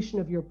completion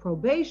of your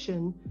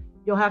probation,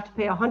 you'll have to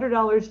pay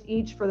 $100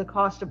 each for the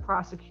cost of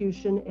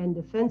prosecution and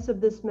defense of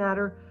this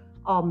matter,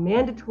 all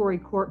mandatory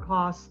court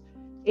costs,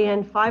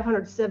 and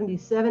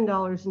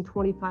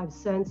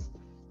 $577.25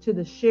 to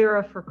the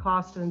sheriff for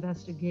cost of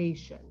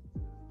investigation.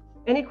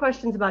 Any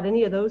questions about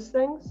any of those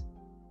things?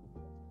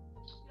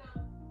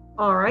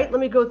 All right, let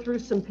me go through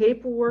some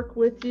paperwork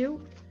with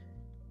you.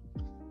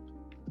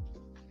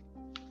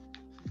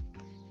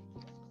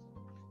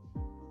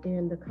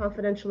 And the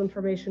confidential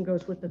information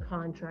goes with the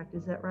contract,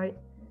 is that right?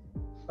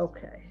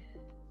 Okay.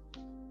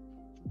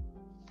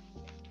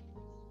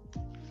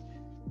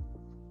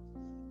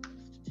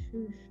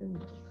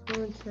 Constitution,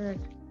 contract.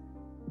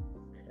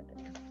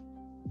 Okay.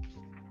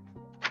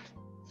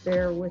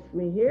 Bear with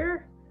me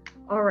here.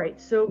 All right,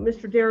 so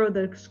Mr. Darrow,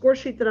 the score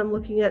sheet that I'm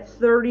looking at,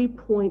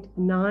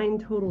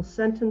 30.9 total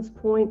sentence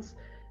points,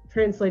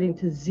 translating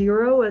to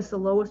 0 as the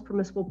lowest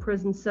permissible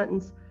prison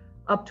sentence,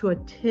 up to a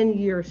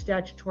 10-year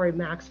statutory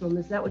maximum.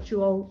 Is that what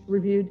you all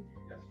reviewed?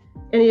 Yes.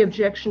 Any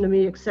objection to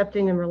me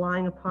accepting and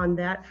relying upon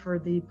that for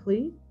the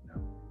plea?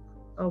 No.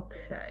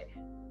 Okay.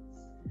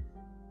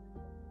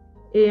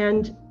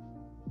 And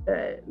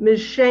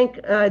Ms.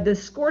 Schenk, the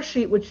score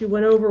sheet which you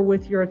went over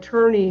with your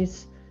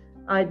attorneys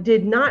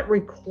did not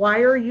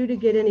require you to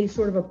get any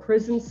sort of a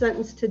prison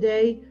sentence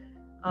today.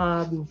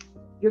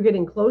 You're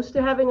getting close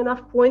to having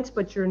enough points,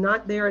 but you're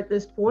not there at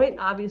this point.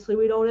 Obviously,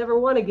 we don't ever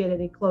want to get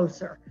any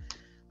closer.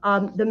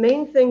 The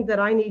main thing that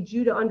I need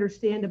you to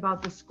understand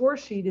about the score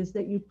sheet is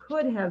that you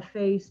could have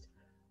faced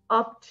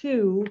up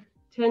to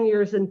 10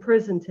 years in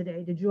prison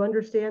today. Did you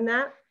understand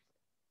that?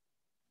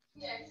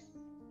 Yes.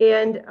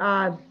 And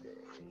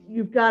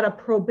you've got a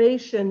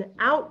probation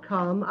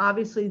outcome.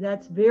 Obviously,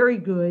 that's very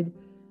good,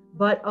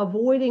 but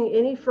avoiding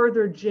any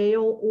further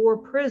jail or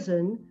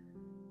prison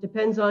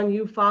depends on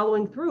you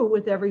following through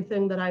with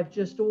everything that I've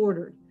just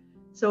ordered.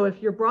 So if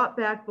you're brought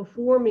back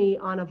before me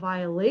on a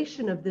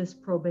violation of this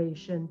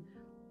probation,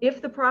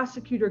 if the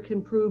prosecutor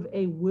can prove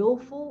a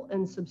willful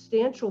and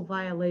substantial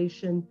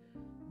violation,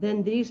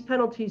 then these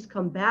penalties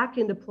come back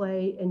into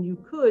play and you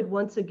could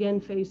once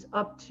again face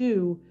up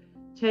to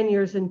 10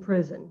 years in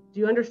prison. Do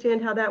you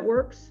understand how that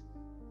works?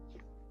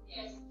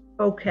 Yes.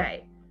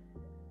 Okay.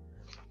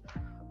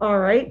 All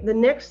right. The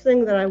next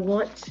thing that I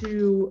want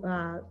to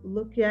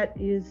look at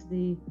is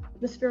the,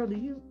 Ms. Farrell, do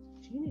you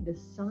need to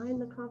sign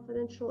the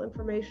confidential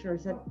information, or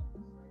is that,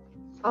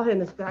 I'll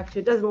hand this back to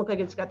you. It doesn't look like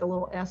it's got the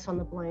little S on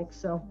the blank,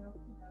 so.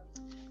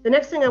 The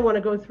next thing I want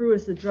to go through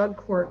is the drug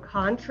court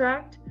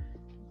contract.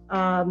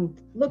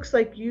 Looks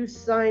like you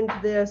signed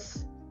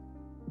this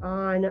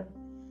on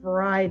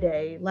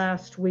Friday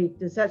last week.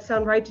 Does that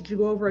sound right? Did you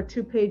go over a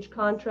 2-page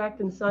contract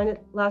and sign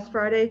it last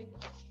Friday?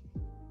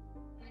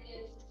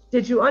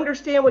 Did you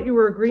understand what you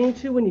were agreeing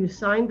to when you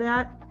signed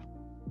that?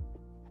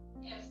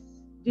 Yes.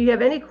 Do you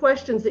have any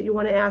questions that you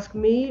want to ask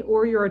me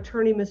or your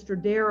attorney,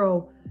 Mr.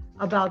 Darrow,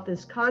 about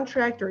this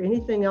contract or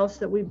anything else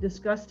that we've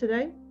discussed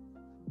today?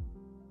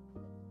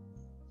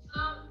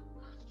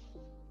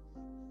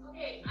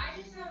 Okay, I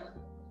just have,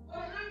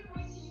 what kind of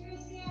points did you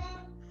guys say I have?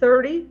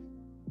 30?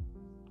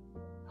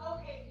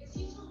 Okay, because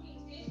he told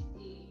me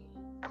 50,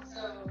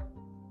 so.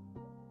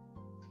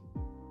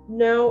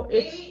 No,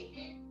 it's,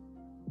 Maybe,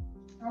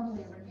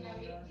 Probably yeah,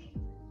 everything. maybe,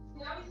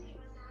 he obviously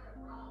must have had it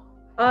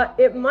wrong.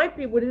 it might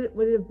be, would it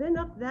have been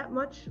up that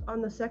much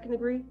on the second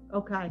degree?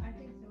 Okay. I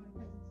think so,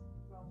 because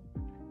it's, well,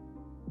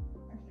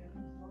 actually, I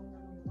think it's longer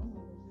than the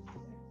normal, it's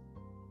 56.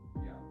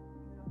 Yeah.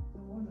 Yeah,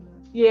 no more than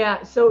that.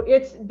 Yeah, so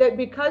it's that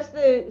because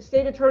the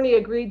state attorney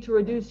agreed to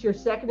reduce your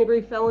second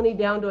degree felony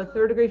down to a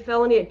third degree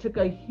felony, it took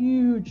a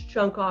huge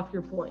chunk off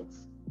your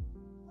points.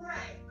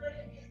 Right, but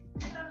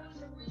I thought it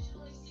was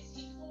originally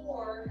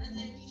 64, and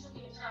then he told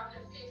me to drop it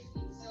to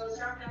 50, so it's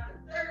dropped down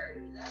to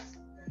 30,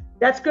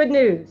 That's good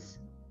news.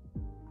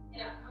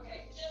 yeah,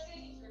 okay, just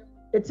making sure.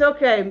 It's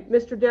okay.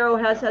 Mr. Darrow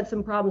has had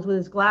some problems with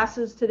his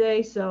glasses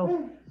today,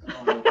 so.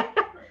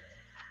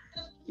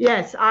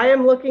 Yes, I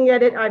am looking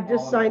at it. I've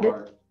just signed it.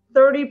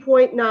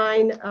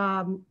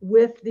 30.9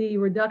 with the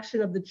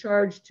reduction of the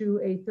charge to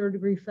a third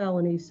degree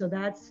felony. So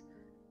that's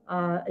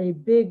a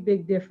big,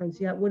 big difference.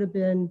 Yeah, it would have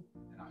been.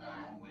 And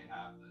I only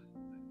have the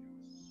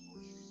newest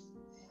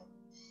portion.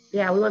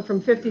 Yeah, we went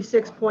from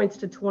 56 points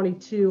to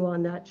 22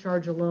 on that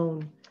charge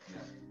alone.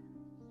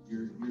 Yeah.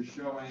 You're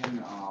showing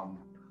a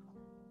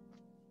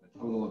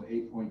total of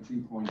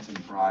 8.2 points in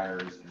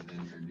priors, and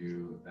then your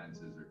new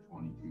offenses are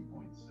 22.7.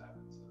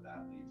 So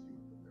that leaves you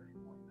with a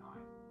 30.9,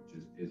 which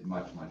is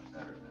much, much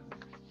better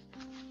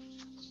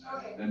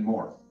than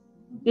more.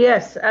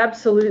 Yes,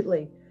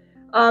 absolutely.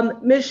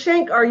 Ms.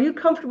 Schenk, are you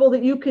comfortable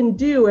that you can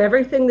do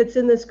everything that's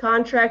in this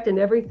contract and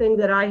everything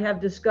that I have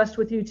discussed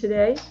with you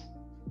today?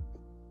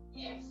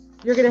 Yes.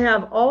 You're going to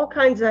have all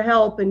kinds of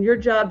help, and your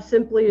job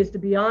simply is to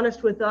be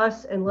honest with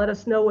us and let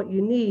us know what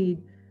you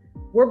need.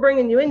 We're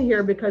bringing you in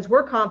here because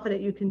we're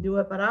confident you can do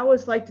it, but I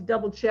always like to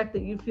double check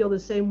that you feel the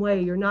same way.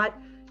 You're not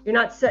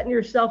setting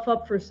yourself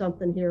up for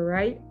something here,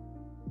 right?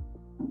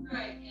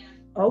 Right, yeah.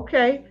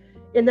 Okay.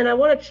 And then I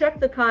want to check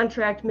the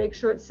contract, make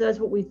sure it says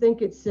what we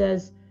think it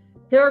says.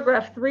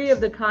 Paragraph 3 of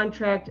the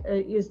contract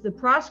is the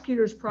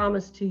prosecutor's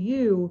promise to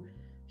you.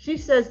 She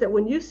says that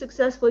when you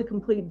successfully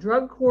complete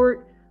drug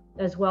court,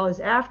 as well as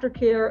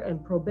aftercare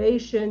and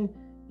probation,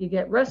 you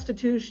get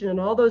restitution and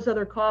all those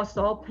other costs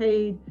all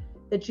paid,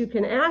 that you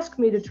can ask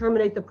me to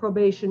terminate the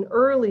probation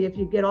early if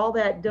you get all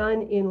that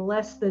done in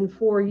less than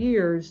 4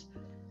 years.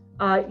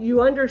 You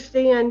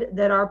understand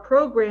that our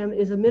program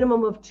is a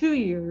minimum of 2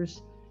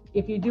 years.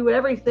 If you do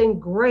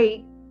everything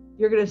great,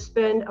 you're going to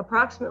spend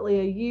approximately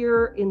a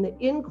year in the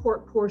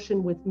in-court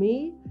portion with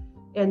me,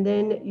 and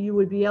then you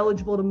would be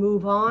eligible to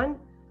move on,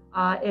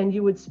 and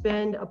you would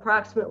spend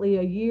approximately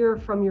a year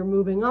from your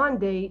moving on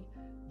date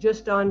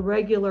just on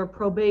regular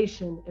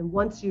probation. And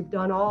once you've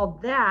done all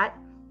that,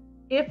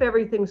 if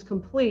everything's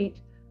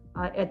complete,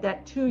 at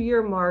that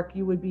 2-year mark,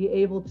 you would be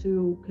able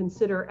to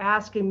consider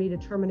asking me to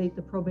terminate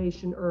the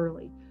probation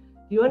early.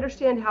 Do you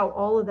understand how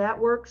all of that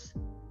works?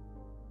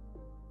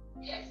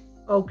 Yes.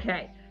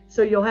 Okay,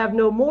 so you'll have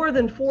no more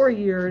than 4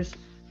 years,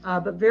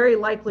 but very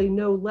likely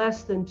no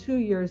less than 2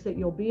 years that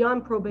you'll be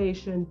on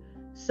probation,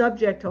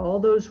 subject to all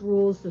those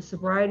rules, the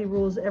sobriety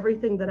rules,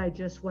 everything that I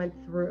just went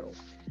through.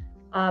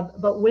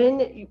 But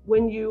when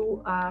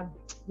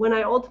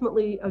I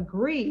ultimately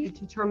agree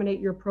to terminate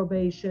your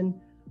probation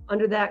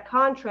under that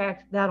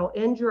contract, that'll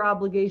end your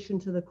obligation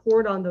to the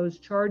court on those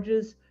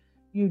charges.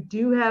 You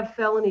do have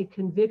felony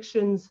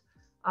convictions,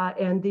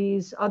 and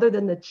these, other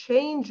than the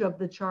change of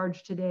the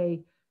charge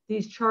today,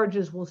 these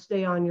charges will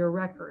stay on your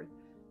record.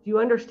 Do you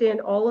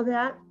understand all of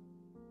that?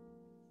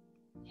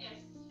 Yes.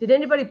 Did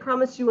anybody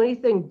promise you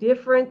anything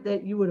different,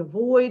 that you would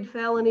avoid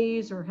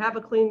felonies or have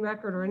a clean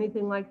record or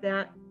anything like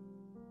that?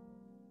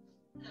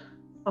 No.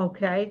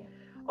 Okay.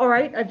 All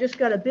right. I've just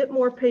got a bit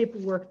more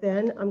paperwork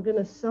then. I'm going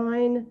to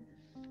sign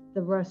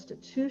the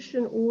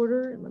restitution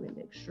order. Let me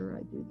make sure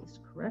I do this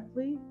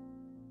correctly.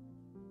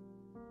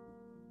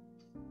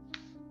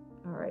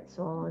 All right.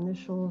 So I'll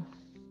initial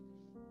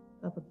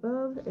up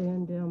above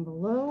and down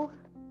below,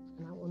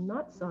 and I will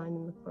not sign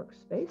in the clerk's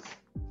space.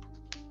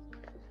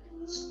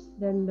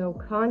 Then no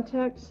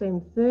contact,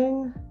 same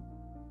thing.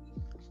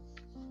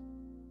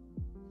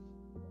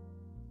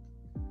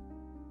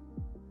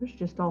 There's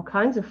just all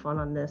kinds of fun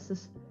on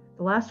this.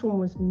 The last one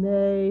was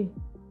May.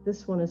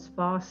 This one is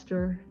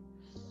Foster.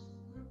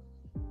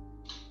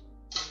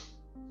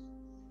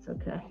 It's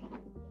okay.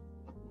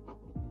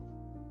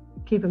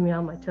 Keeping me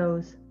on my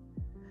toes.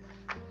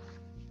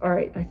 All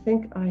right, I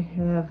think I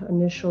have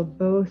initialed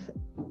both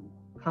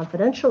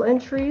Confidential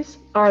entries.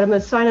 All right, I'm going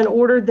to sign an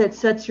order that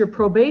sets your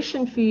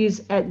probation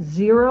fees at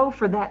 0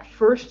 for that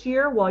first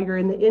year while you're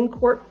in the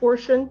in-court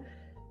portion.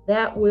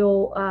 That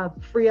will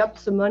free up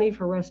some money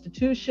for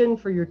restitution,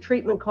 for your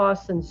treatment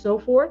costs, and so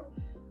forth.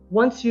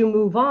 Once you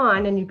move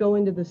on and you go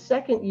into the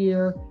second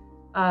year,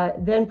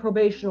 then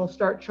probation will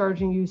start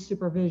charging you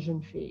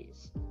supervision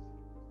fees.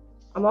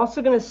 I'm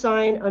also going to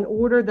sign an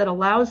order that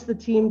allows the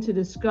team to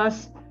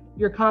discuss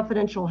your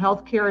confidential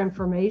healthcare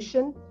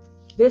information.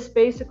 This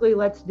basically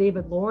lets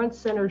David Lawrence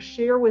Center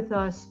share with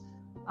us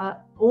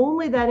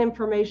only that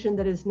information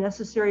that is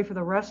necessary for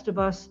the rest of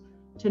us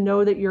to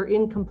know that you're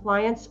in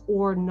compliance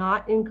or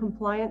not in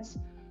compliance.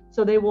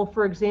 So they will,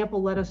 for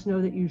example, let us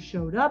know that you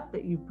showed up,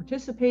 that you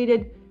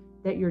participated,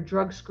 that your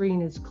drug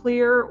screen is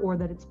clear or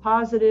that it's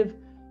positive.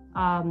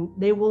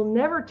 They will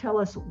never tell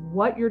us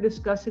what you're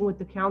discussing with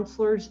the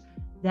counselors.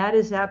 That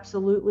is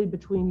absolutely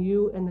between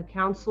you and the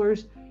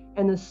counselors.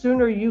 And the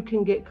sooner you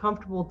can get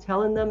comfortable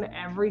telling them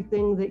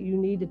everything that you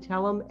need to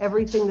tell them,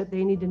 everything that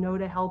they need to know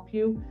to help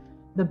you,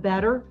 the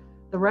better.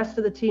 The rest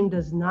of the team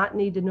does not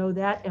need to know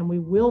that, and we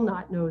will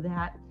not know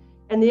that.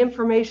 And the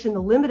information, the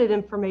limited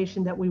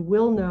information that we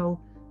will know,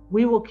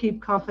 we will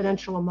keep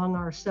confidential among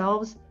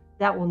ourselves.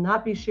 That will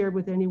not be shared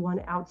with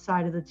anyone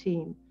outside of the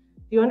team.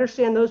 Do you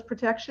understand those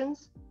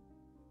protections?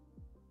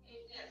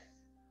 Yes.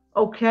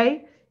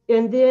 Okay.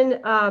 And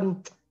then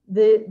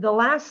the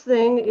last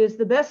thing is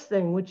the best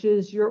thing, which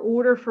is your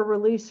order for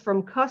release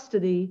from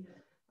custody.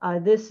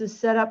 This is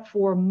set up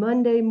for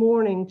Monday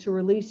morning to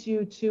release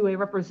you to a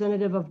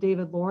representative of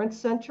David Lawrence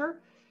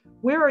Center.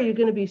 Where are you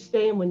going to be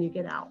staying when you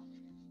get out?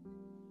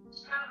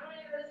 I'm going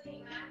to go to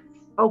St.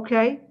 Matt's.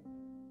 Okay,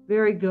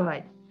 very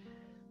good.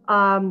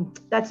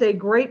 That's a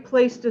great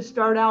place to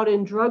start out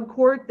in drug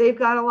court. They've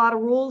got a lot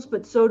of rules,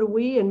 but so do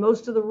we, and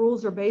most of the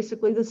rules are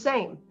basically the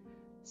same.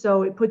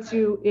 So it puts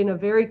you in a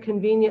very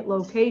convenient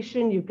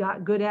location. You've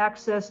got good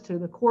access to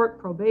the court,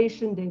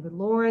 probation, David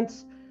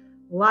Lawrence,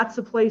 lots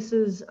of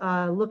places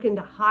looking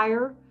to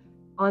hire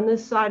on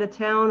this side of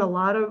town, a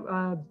lot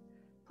of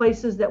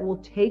places that will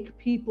take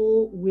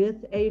people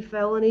with a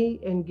felony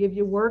and give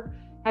you work.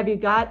 Have you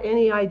got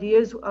any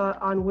ideas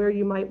on where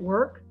you might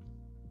work?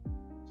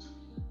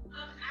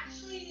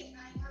 Actually,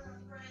 I have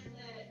a friend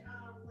that,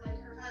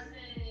 like, her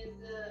husband is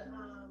the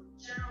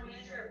general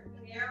manager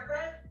of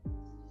PUNITIVE.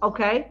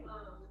 Okay.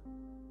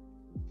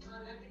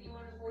 I'm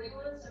 51 and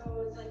 41,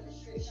 so it's like a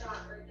straight shot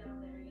right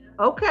down there, you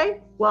know?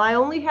 Okay. Well, I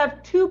only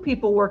have 2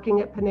 people working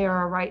at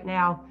Panera right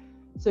now,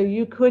 so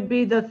you could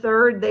be the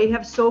third. They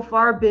have so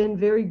far been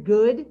very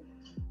good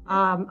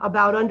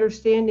about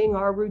understanding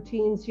our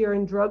routines here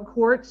in drug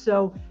court.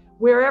 So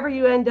wherever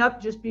you end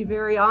up, just be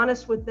very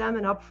honest with them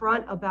and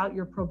upfront about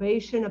your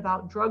probation,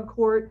 about drug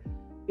court,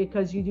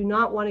 because you do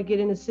not want to get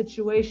in a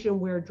situation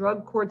where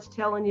drug court's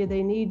telling you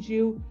they need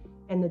you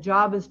and the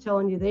job is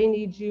telling you they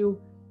need you.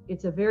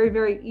 It's a very,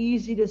 very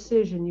easy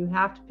decision. You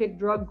have to pick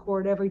drug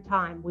court every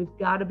time. We've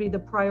got to be the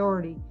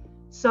priority.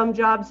 Some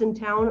jobs in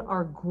town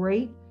are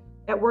great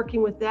at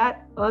working with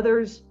that,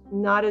 others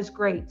not as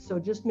great. So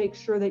just make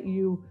sure that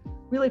you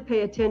really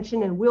pay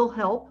attention, and we'll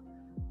help,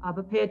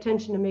 but pay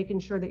attention to making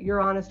sure that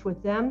you're honest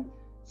with them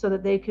so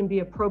that they can be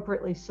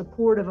appropriately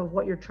supportive of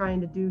what you're trying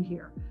to do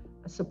here.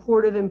 A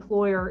supportive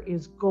employer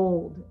is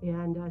gold.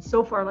 And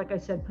so far, like I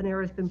said,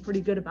 Panera has been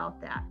pretty good about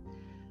that.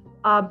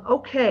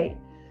 Okay.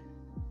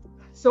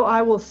 So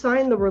I will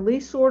sign the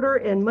release order,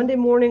 and Monday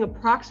morning,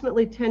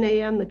 approximately 10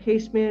 a.m., the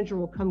case manager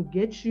will come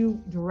get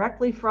you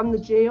directly from the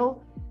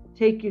jail,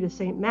 take you to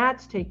St.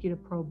 Matt's, take you to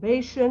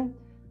probation,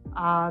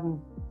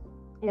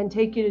 and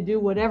take you to do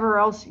whatever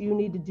else you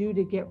need to do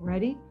to get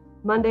ready.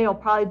 Monday will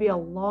probably be a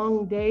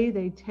long day.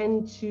 They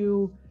tend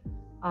to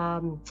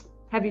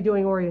have you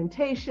doing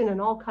orientation and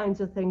all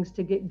kinds of things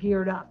to get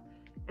geared up.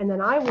 And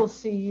then I will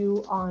see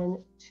you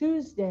on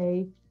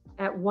Tuesday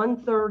at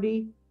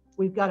 1:30.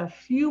 We've got a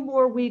few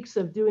more weeks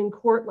of doing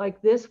court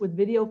like this with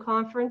video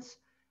conference,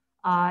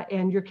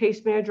 and your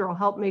case manager will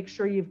help make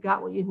sure you've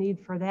got what you need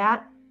for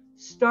that.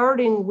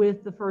 Starting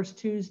with the first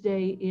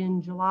Tuesday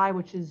in July,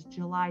 which is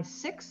July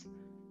 6th,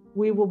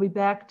 we will be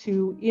back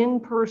to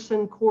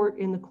in-person court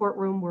in the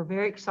courtroom. We're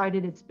very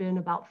excited. It's been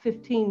about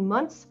 15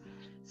 months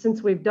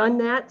since we've done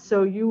that.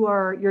 So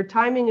your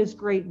timing is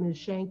great, Ms.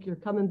 Shank. You're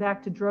coming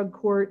back to drug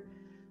court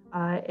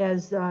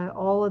as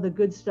all of the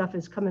good stuff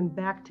is coming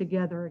back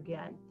together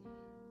again.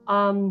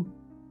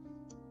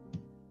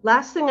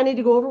 Last thing I need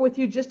to go over with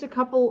you, just a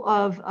couple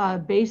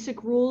of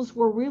basic rules.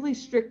 We're really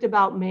strict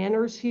about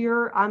manners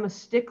here. I'm a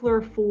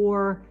stickler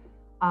for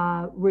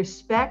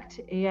respect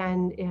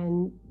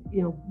and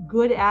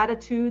good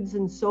attitudes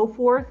and so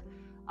forth.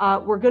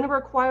 We're going to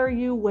require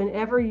you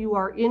whenever you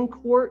are in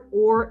court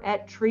or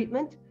at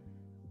treatment.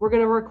 We're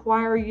going to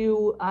require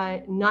you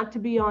not to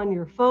be on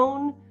your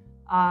phone.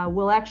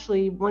 We'll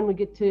actually, when we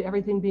get to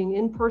everything being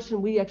in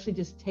person, we actually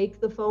just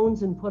take the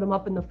phones and put them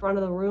up in the front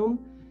of the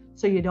room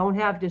so you don't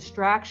have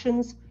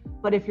distractions.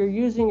 But if you're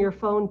using your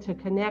phone to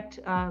connect,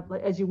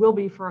 as you will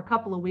be for a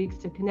couple of weeks,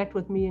 to connect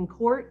with me in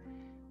court,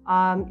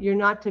 you're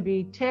not to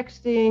be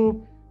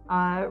texting,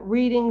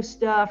 reading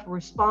stuff,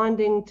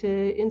 responding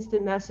to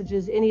instant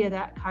messages, any of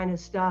that kind of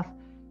stuff,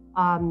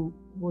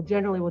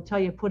 we'll tell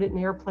you put it in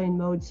airplane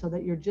mode so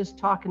that you're just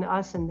talking to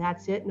us and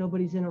that's it.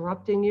 Nobody's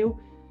interrupting you.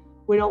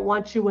 We don't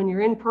want you when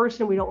you're in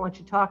person. We don't want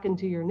you talking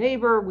to your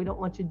neighbor. We don't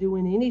want you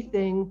doing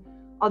anything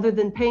other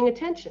than paying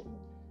attention.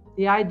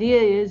 The idea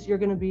is you're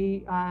going to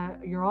be,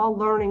 you're all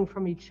learning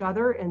from each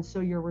other. And so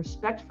your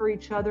respect for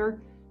each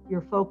other,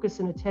 your focus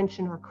and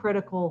attention are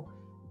critical,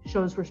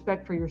 shows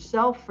respect for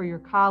yourself, for your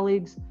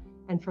colleagues,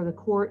 and for the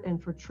court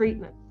and for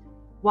treatment.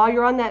 While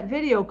you're on that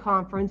video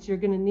conference, you're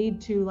going to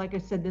need to, like I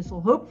said, this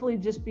will hopefully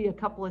just be a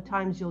couple of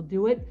times you'll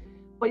do it,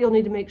 but you'll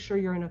need to make sure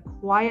you're in a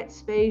quiet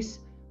space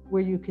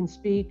where you can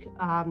speak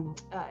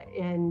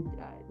and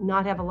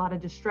not have a lot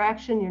of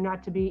distraction. You're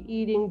not to be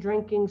eating,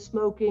 drinking,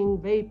 smoking,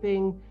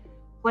 vaping,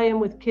 playing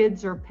with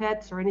kids or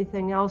pets or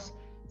anything else.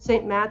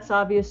 St. Matt's,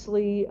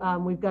 obviously,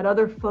 we've got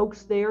other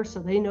folks there, so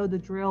they know the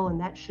drill, and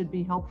that should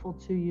be helpful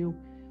to you.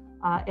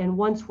 And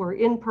once we're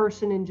in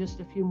person in just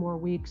a few more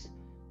weeks,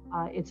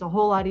 it's a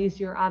whole lot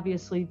easier,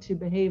 obviously, to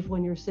behave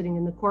when you're sitting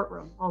in the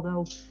courtroom.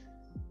 Although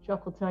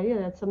Chuck will tell you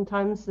that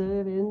sometimes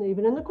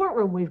even in the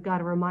courtroom, we've got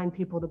to remind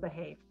people to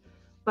behave.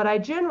 But I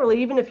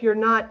generally, even if you're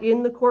not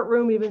in the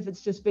courtroom, even if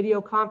it's just video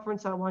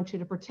conference, I want you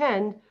to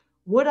pretend,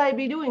 would I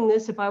be doing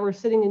this if I were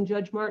sitting in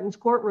Judge Martin's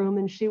courtroom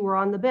and she were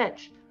on the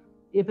bench?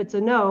 If it's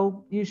a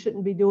no, you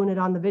shouldn't be doing it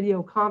on the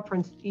video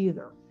conference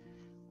either.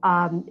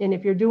 And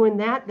if you're doing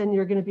that, then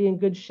you're going to be in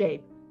good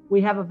shape. We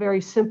have a very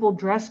simple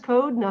dress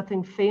code,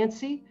 nothing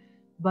fancy,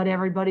 but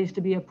everybody's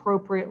to be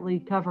appropriately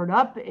covered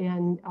up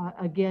and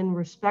again,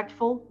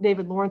 respectful.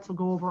 David Lawrence will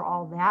go over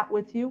all that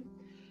with you.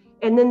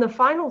 And then the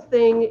final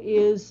thing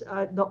is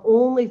the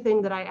only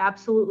thing that I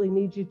absolutely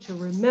need you to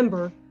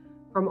remember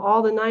from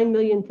all the 9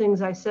 million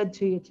things I said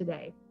to you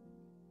today.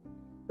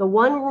 The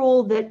one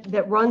rule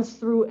that runs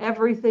through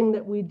everything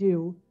that we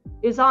do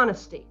is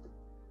honesty.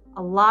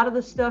 A lot of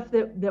the stuff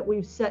that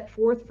we've set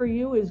forth for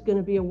you is going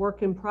to be a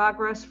work in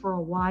progress for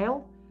a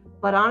while,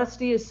 but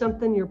honesty is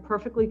something you're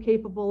perfectly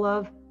capable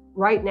of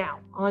right now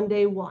on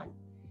day one.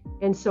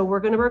 And so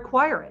we're going to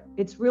require it.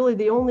 It's really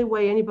the only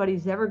way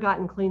anybody's ever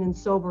gotten clean and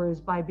sober is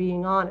by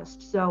being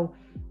honest. So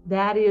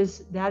that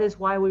is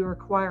why we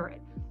require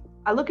it.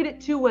 I look at it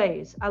two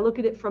ways. I look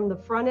at it from the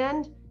front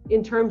end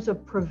in terms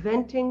of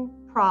preventing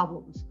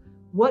problems.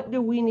 What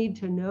do we need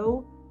to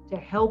know to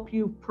help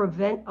you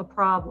prevent a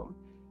problem?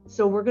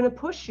 So we're going to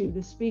push you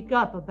to speak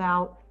up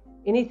about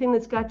anything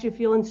that's got you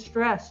feeling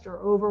stressed or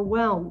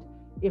overwhelmed.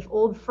 If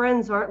old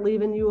friends aren't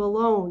leaving you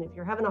alone, if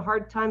you're having a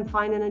hard time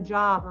finding a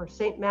job, or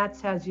St.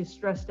 Matt's has you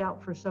stressed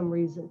out for some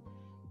reason,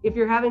 if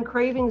you're having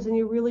cravings and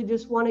you really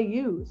just want to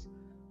use,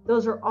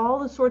 those are all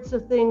the sorts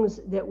of things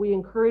that we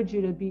encourage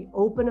you to be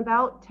open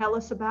about, tell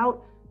us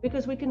about,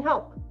 because we can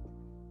help.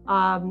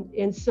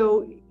 And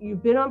so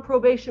you've been on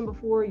probation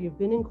before, you've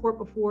been in court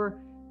before.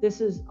 This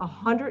is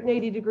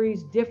 180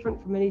 degrees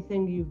different from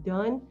anything you've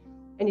done.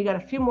 And you got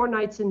a few more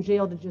nights in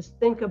jail to just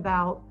think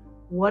about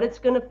what it's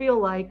going to feel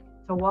like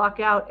to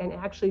walk out and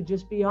actually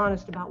just be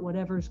honest about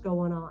whatever's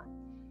going on.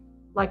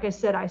 Like I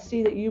said, I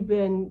see that you've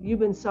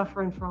been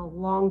suffering for a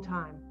long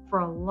time, for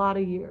a lot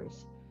of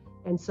years.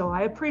 And so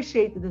I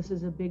appreciate that this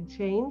is a big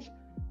change,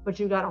 but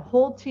you've got a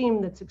whole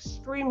team that's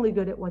extremely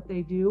good at what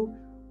they do.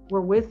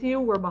 We're with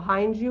you, we're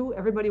behind you.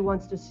 Everybody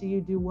wants to see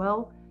you do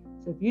well.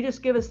 So if you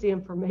just give us the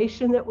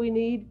information that we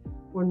need,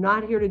 we're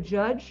not here to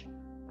judge.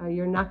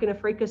 You're not going to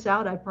freak us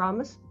out, I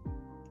promise.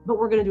 But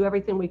we're going to do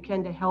everything we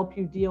can to help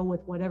you deal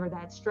with whatever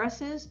that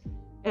stress is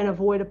and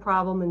avoid a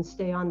problem and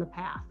stay on the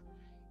path.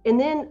 And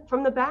then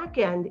from the back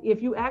end,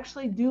 if you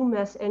actually do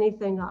mess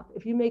anything up,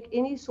 if you make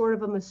any sort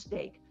of a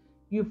mistake,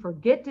 you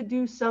forget to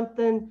do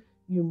something,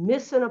 you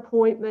miss an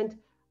appointment,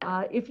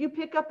 if you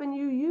pick up and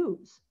you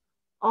use,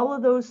 all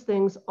of those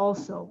things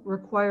also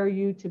require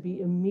you to be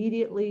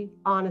immediately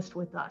honest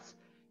with us.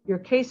 Your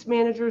case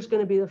manager is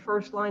going to be the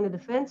first line of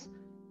defense.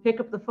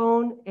 Pick up the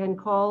phone and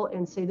call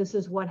and say, this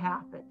is what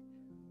happened.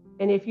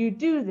 And if you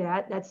do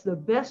that, that's the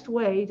best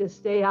way to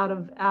stay out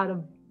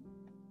of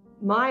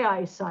my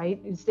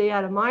eyesight and stay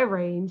out of my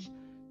range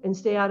and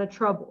stay out of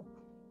trouble.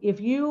 If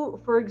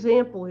you, for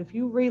example, if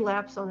you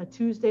relapse on a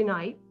Tuesday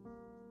night,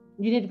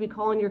 you need to be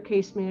calling your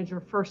case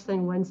manager first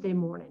thing Wednesday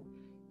morning.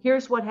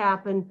 Here's what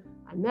happened.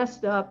 I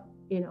messed up,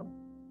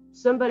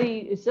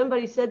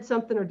 somebody said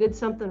something or did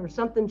something or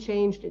something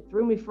changed. It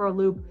threw me for a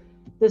loop.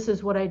 This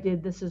is what I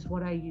did. This is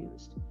what I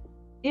used.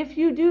 If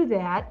you do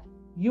that,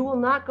 you will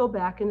not go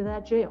back into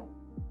that jail.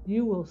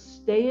 You will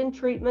stay in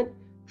treatment.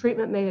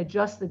 Treatment may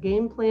adjust the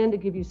game plan to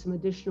give you some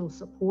additional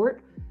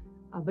support,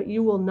 but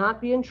you will not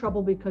be in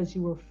trouble because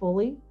you were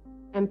fully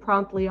and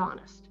promptly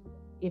honest.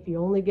 If you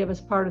only give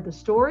us part of the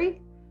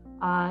story,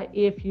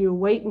 if you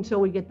wait until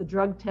we get the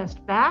drug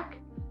test back,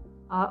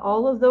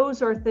 all of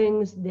those are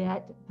things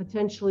that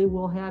potentially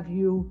will have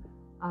you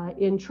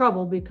in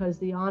trouble because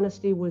the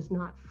honesty was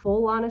not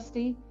full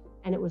honesty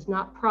and it was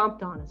not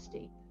prompt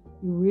honesty.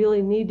 You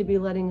really need to be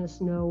letting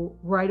us know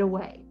right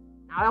away.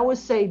 I always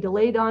say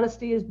delayed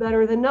honesty is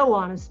better than no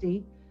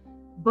honesty,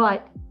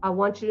 But I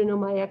want you to know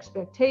my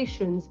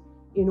expectations.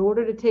 In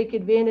order to take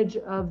advantage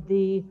of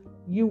the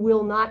 "you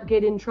will not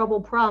get in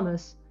trouble"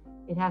 promise,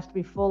 it has to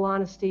be full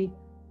honesty,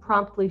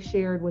 promptly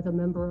shared with a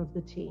member of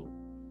the team.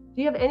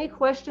 Do you have any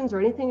questions or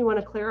anything you want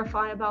to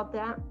clarify about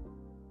that?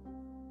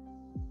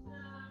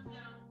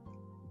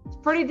 It's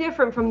pretty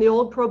different from the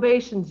old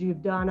probations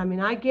you've done. I mean,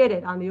 I get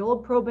it. On the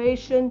old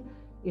probation,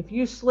 if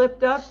you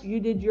slipped up, you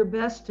did your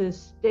best to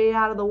stay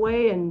out of the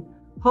way and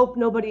hope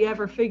nobody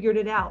ever figured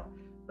it out.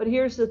 But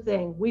here's the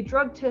thing, we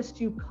drug test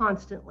you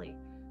constantly.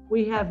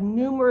 We have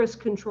numerous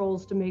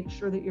controls to make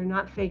sure that you're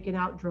not faking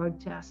out drug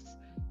tests.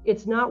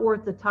 It's not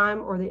worth the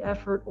time or the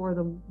effort or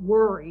the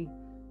worry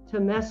to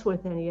mess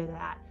with any of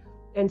that.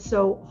 And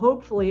so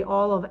hopefully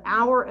all of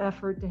our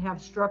effort to have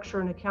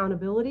structure and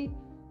accountability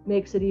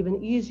makes it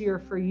even easier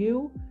for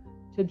you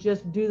to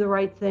just do the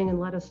right thing and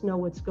let us know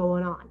what's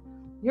going on.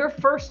 Your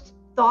first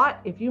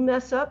thought, if you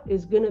mess up,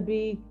 is going to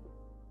be,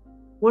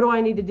 what do I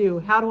need to do?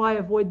 How do I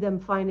avoid them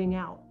finding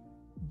out?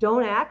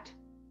 Don't act,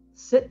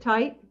 sit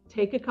tight,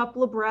 take a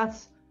couple of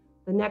breaths.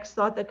 The next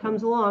thought that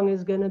comes along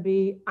is going to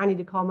be, I need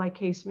to call my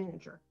case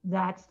manager.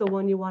 That's the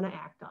one you want to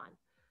act on.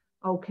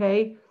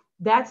 Okay,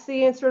 that's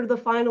the answer to the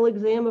final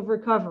exam of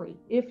recovery.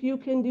 If you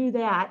can do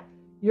that,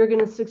 you're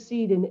going to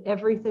succeed in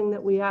everything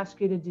that we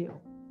ask you to do.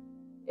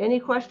 Any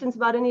questions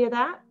about any of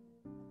that?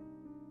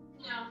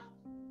 No.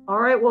 All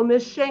right, well,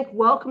 Ms. Schenk,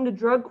 welcome to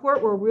drug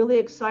court. We're really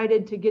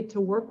excited to get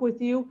to work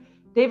with you.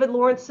 David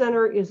Lawrence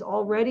Center is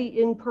already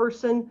in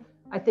person.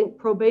 I think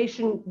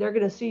probation, they're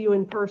going to see you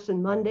in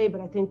person Monday, but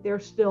I think they're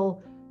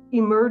still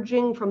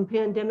emerging from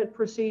pandemic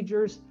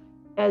procedures,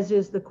 as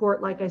is the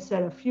court. Like I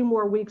said, a few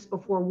more weeks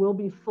before we'll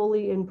be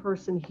fully in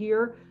person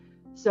here.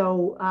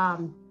 So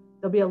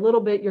there'll be a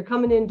little bit, you're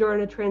coming in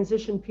during a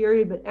transition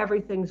period, but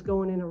everything's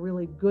going in a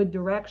really good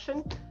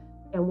direction.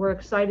 And we're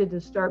excited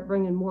to start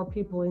bringing more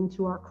people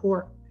into our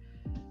court.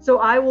 So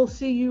I will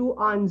see you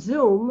on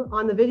Zoom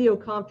on the video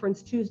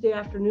conference Tuesday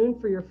afternoon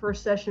for your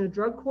first session of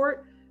drug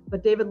court.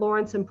 But David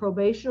Lawrence and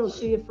probation will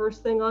see you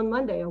first thing on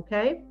Monday,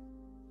 okay?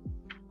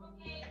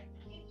 Okay,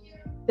 thank you.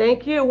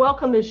 Thank you.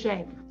 Welcome, Ms.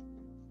 Schenk.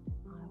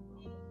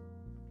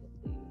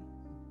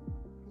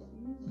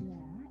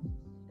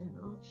 And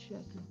I'll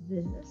check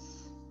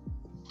this.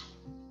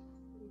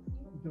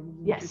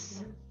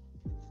 Yes.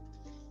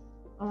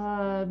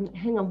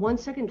 Hang on one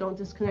second. Don't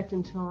disconnect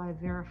until I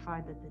verify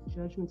that the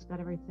judgment's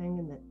got everything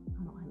and that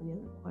I don't have any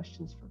other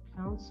questions for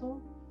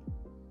counsel.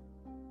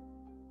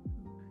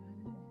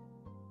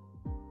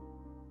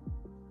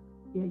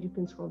 Yeah, you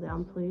can scroll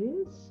down,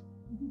 please.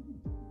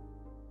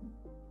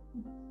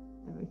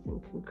 Everything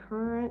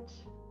concurrent.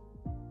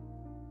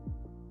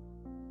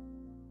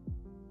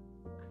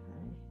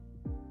 Okay.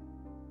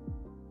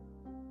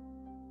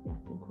 Yeah,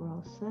 I think we're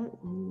all set.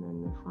 And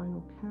then the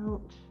final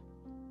count.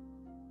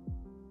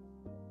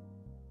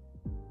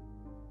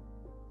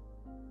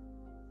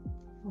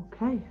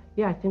 Okay.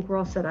 Yeah, I think we're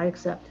all set. I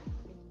accept.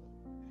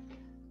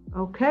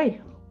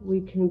 Okay.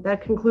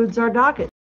 That concludes our docket.